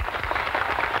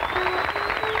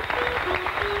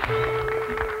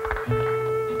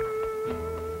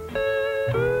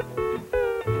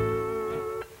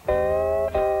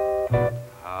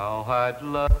 How I'd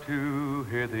love to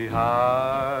hear the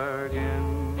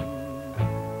organ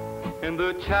in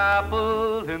the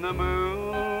chapel in the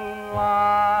moonlight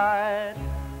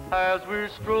as we're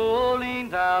strolling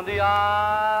down the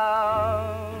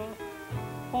aisle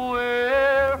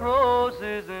where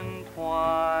roses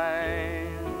entwine.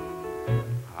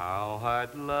 How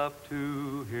I'd love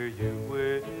to hear you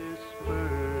whisper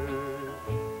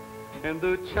in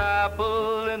the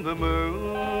chapel in the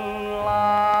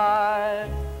moonlight,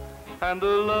 and the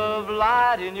love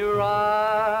light in your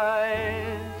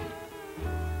eyes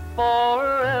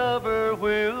forever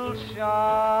will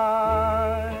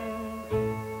shine.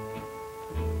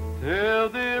 Till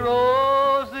the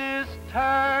roses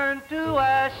turn to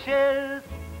ashes,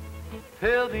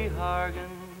 till the organ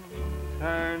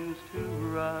turns to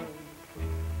rust.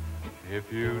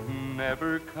 If you'd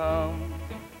never come,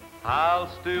 I'll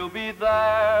still be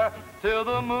there till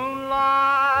the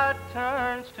moonlight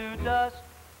turns to dust.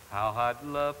 How I'd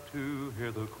love to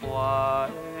hear the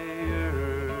choir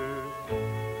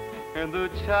in the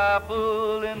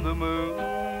chapel in the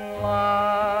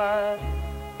moonlight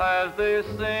as they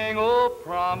sing, oh,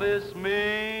 promise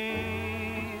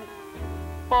me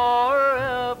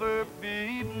forever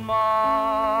be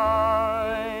mine.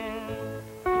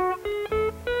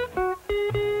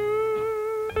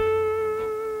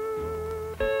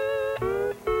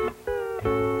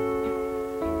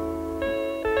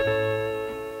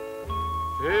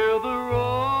 Till the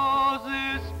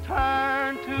roses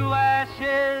turn to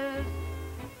ashes,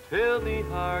 till the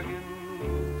organ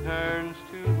turns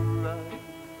to rust.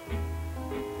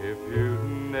 If you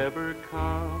never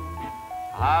come,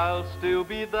 I'll still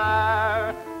be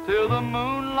there till the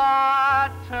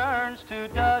moonlight turns to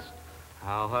dust.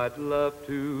 How I'd love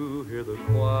to hear the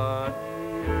choir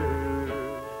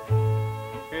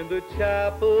in the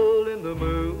chapel in the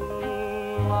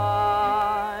moonlight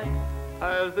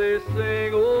as they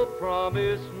sing, oh,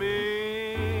 promise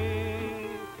me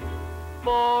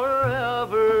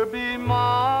forever be mine,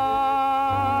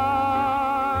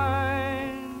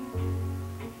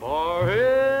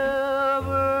 forever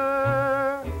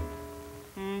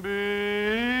be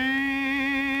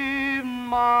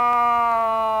mine.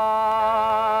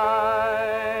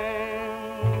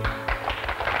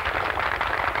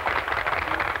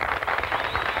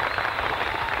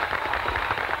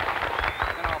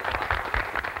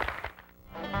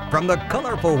 From the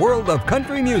colorful world of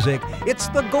country music, it's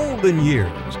the golden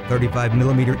years.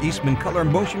 35mm Eastman Color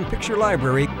Motion Picture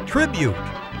Library Tribute.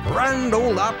 Grand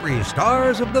Ole Opry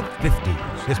Stars of the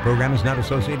 50s. This program is not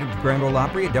associated with Grand Ole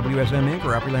Opry at WSM Inc.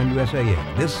 or Opryland USA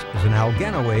Inc. This is an Al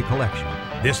Ganaway collection.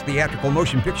 This theatrical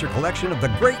motion picture collection of the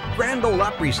great Grand Ole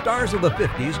Opry Stars of the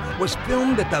 50s was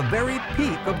filmed at the very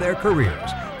peak of their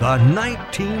careers, the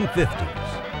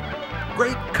 1950s.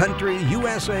 Great Country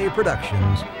USA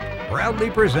Productions proudly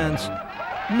presents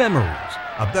Memories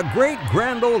of the great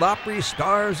Grand Ole Opry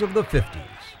Stars of the 50s.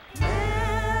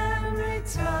 Memory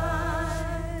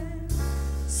time,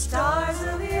 stars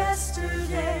of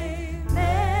yesterday,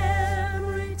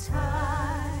 memory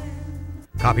time.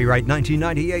 Copyright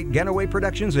 1998 Ganaway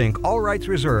Productions, Inc., all rights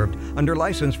reserved, under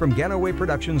license from Ganaway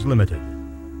Productions Limited.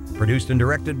 Produced and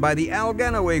directed by the Al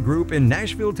Ganaway Group in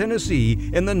Nashville,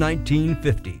 Tennessee in the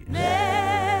 1950s.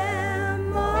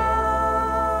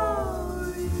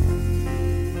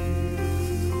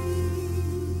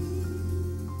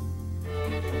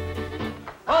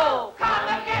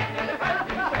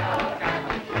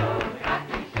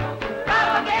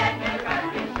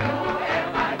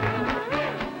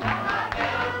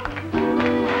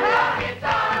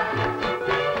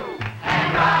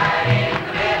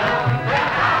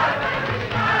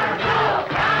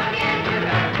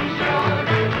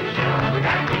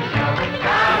 Show.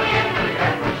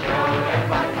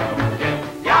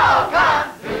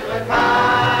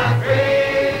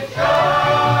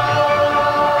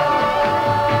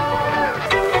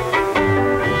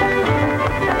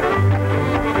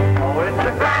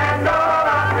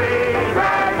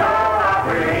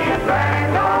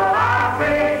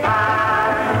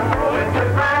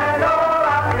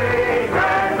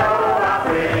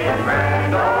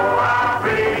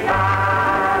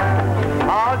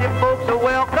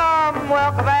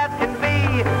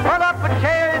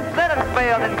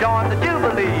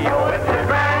 see. Oh, it's the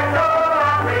Grand Ole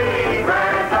Opry,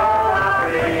 Grand Ole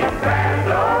Opry, Grand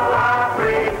Ole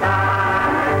Opry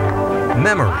time.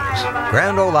 Memories,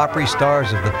 Grand Ole Opry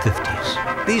stars of the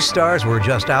 50s. These stars were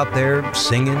just out there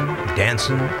singing,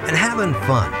 dancing, and having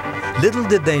fun. Little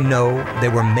did they know they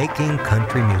were making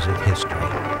country music history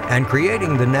and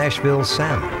creating the Nashville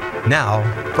sound. Now,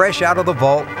 fresh out of the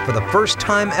vault for the first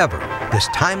time ever, this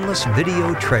timeless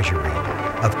video treasury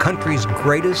of country's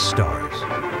greatest stars,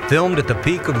 filmed at the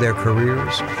peak of their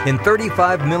careers in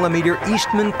 35mm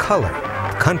Eastman color,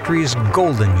 country's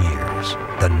golden years,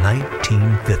 the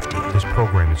 1950s. This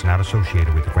program is not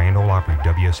associated with the Grand Ole Opry,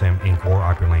 WSM Inc., or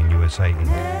Opryland USA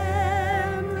Inc.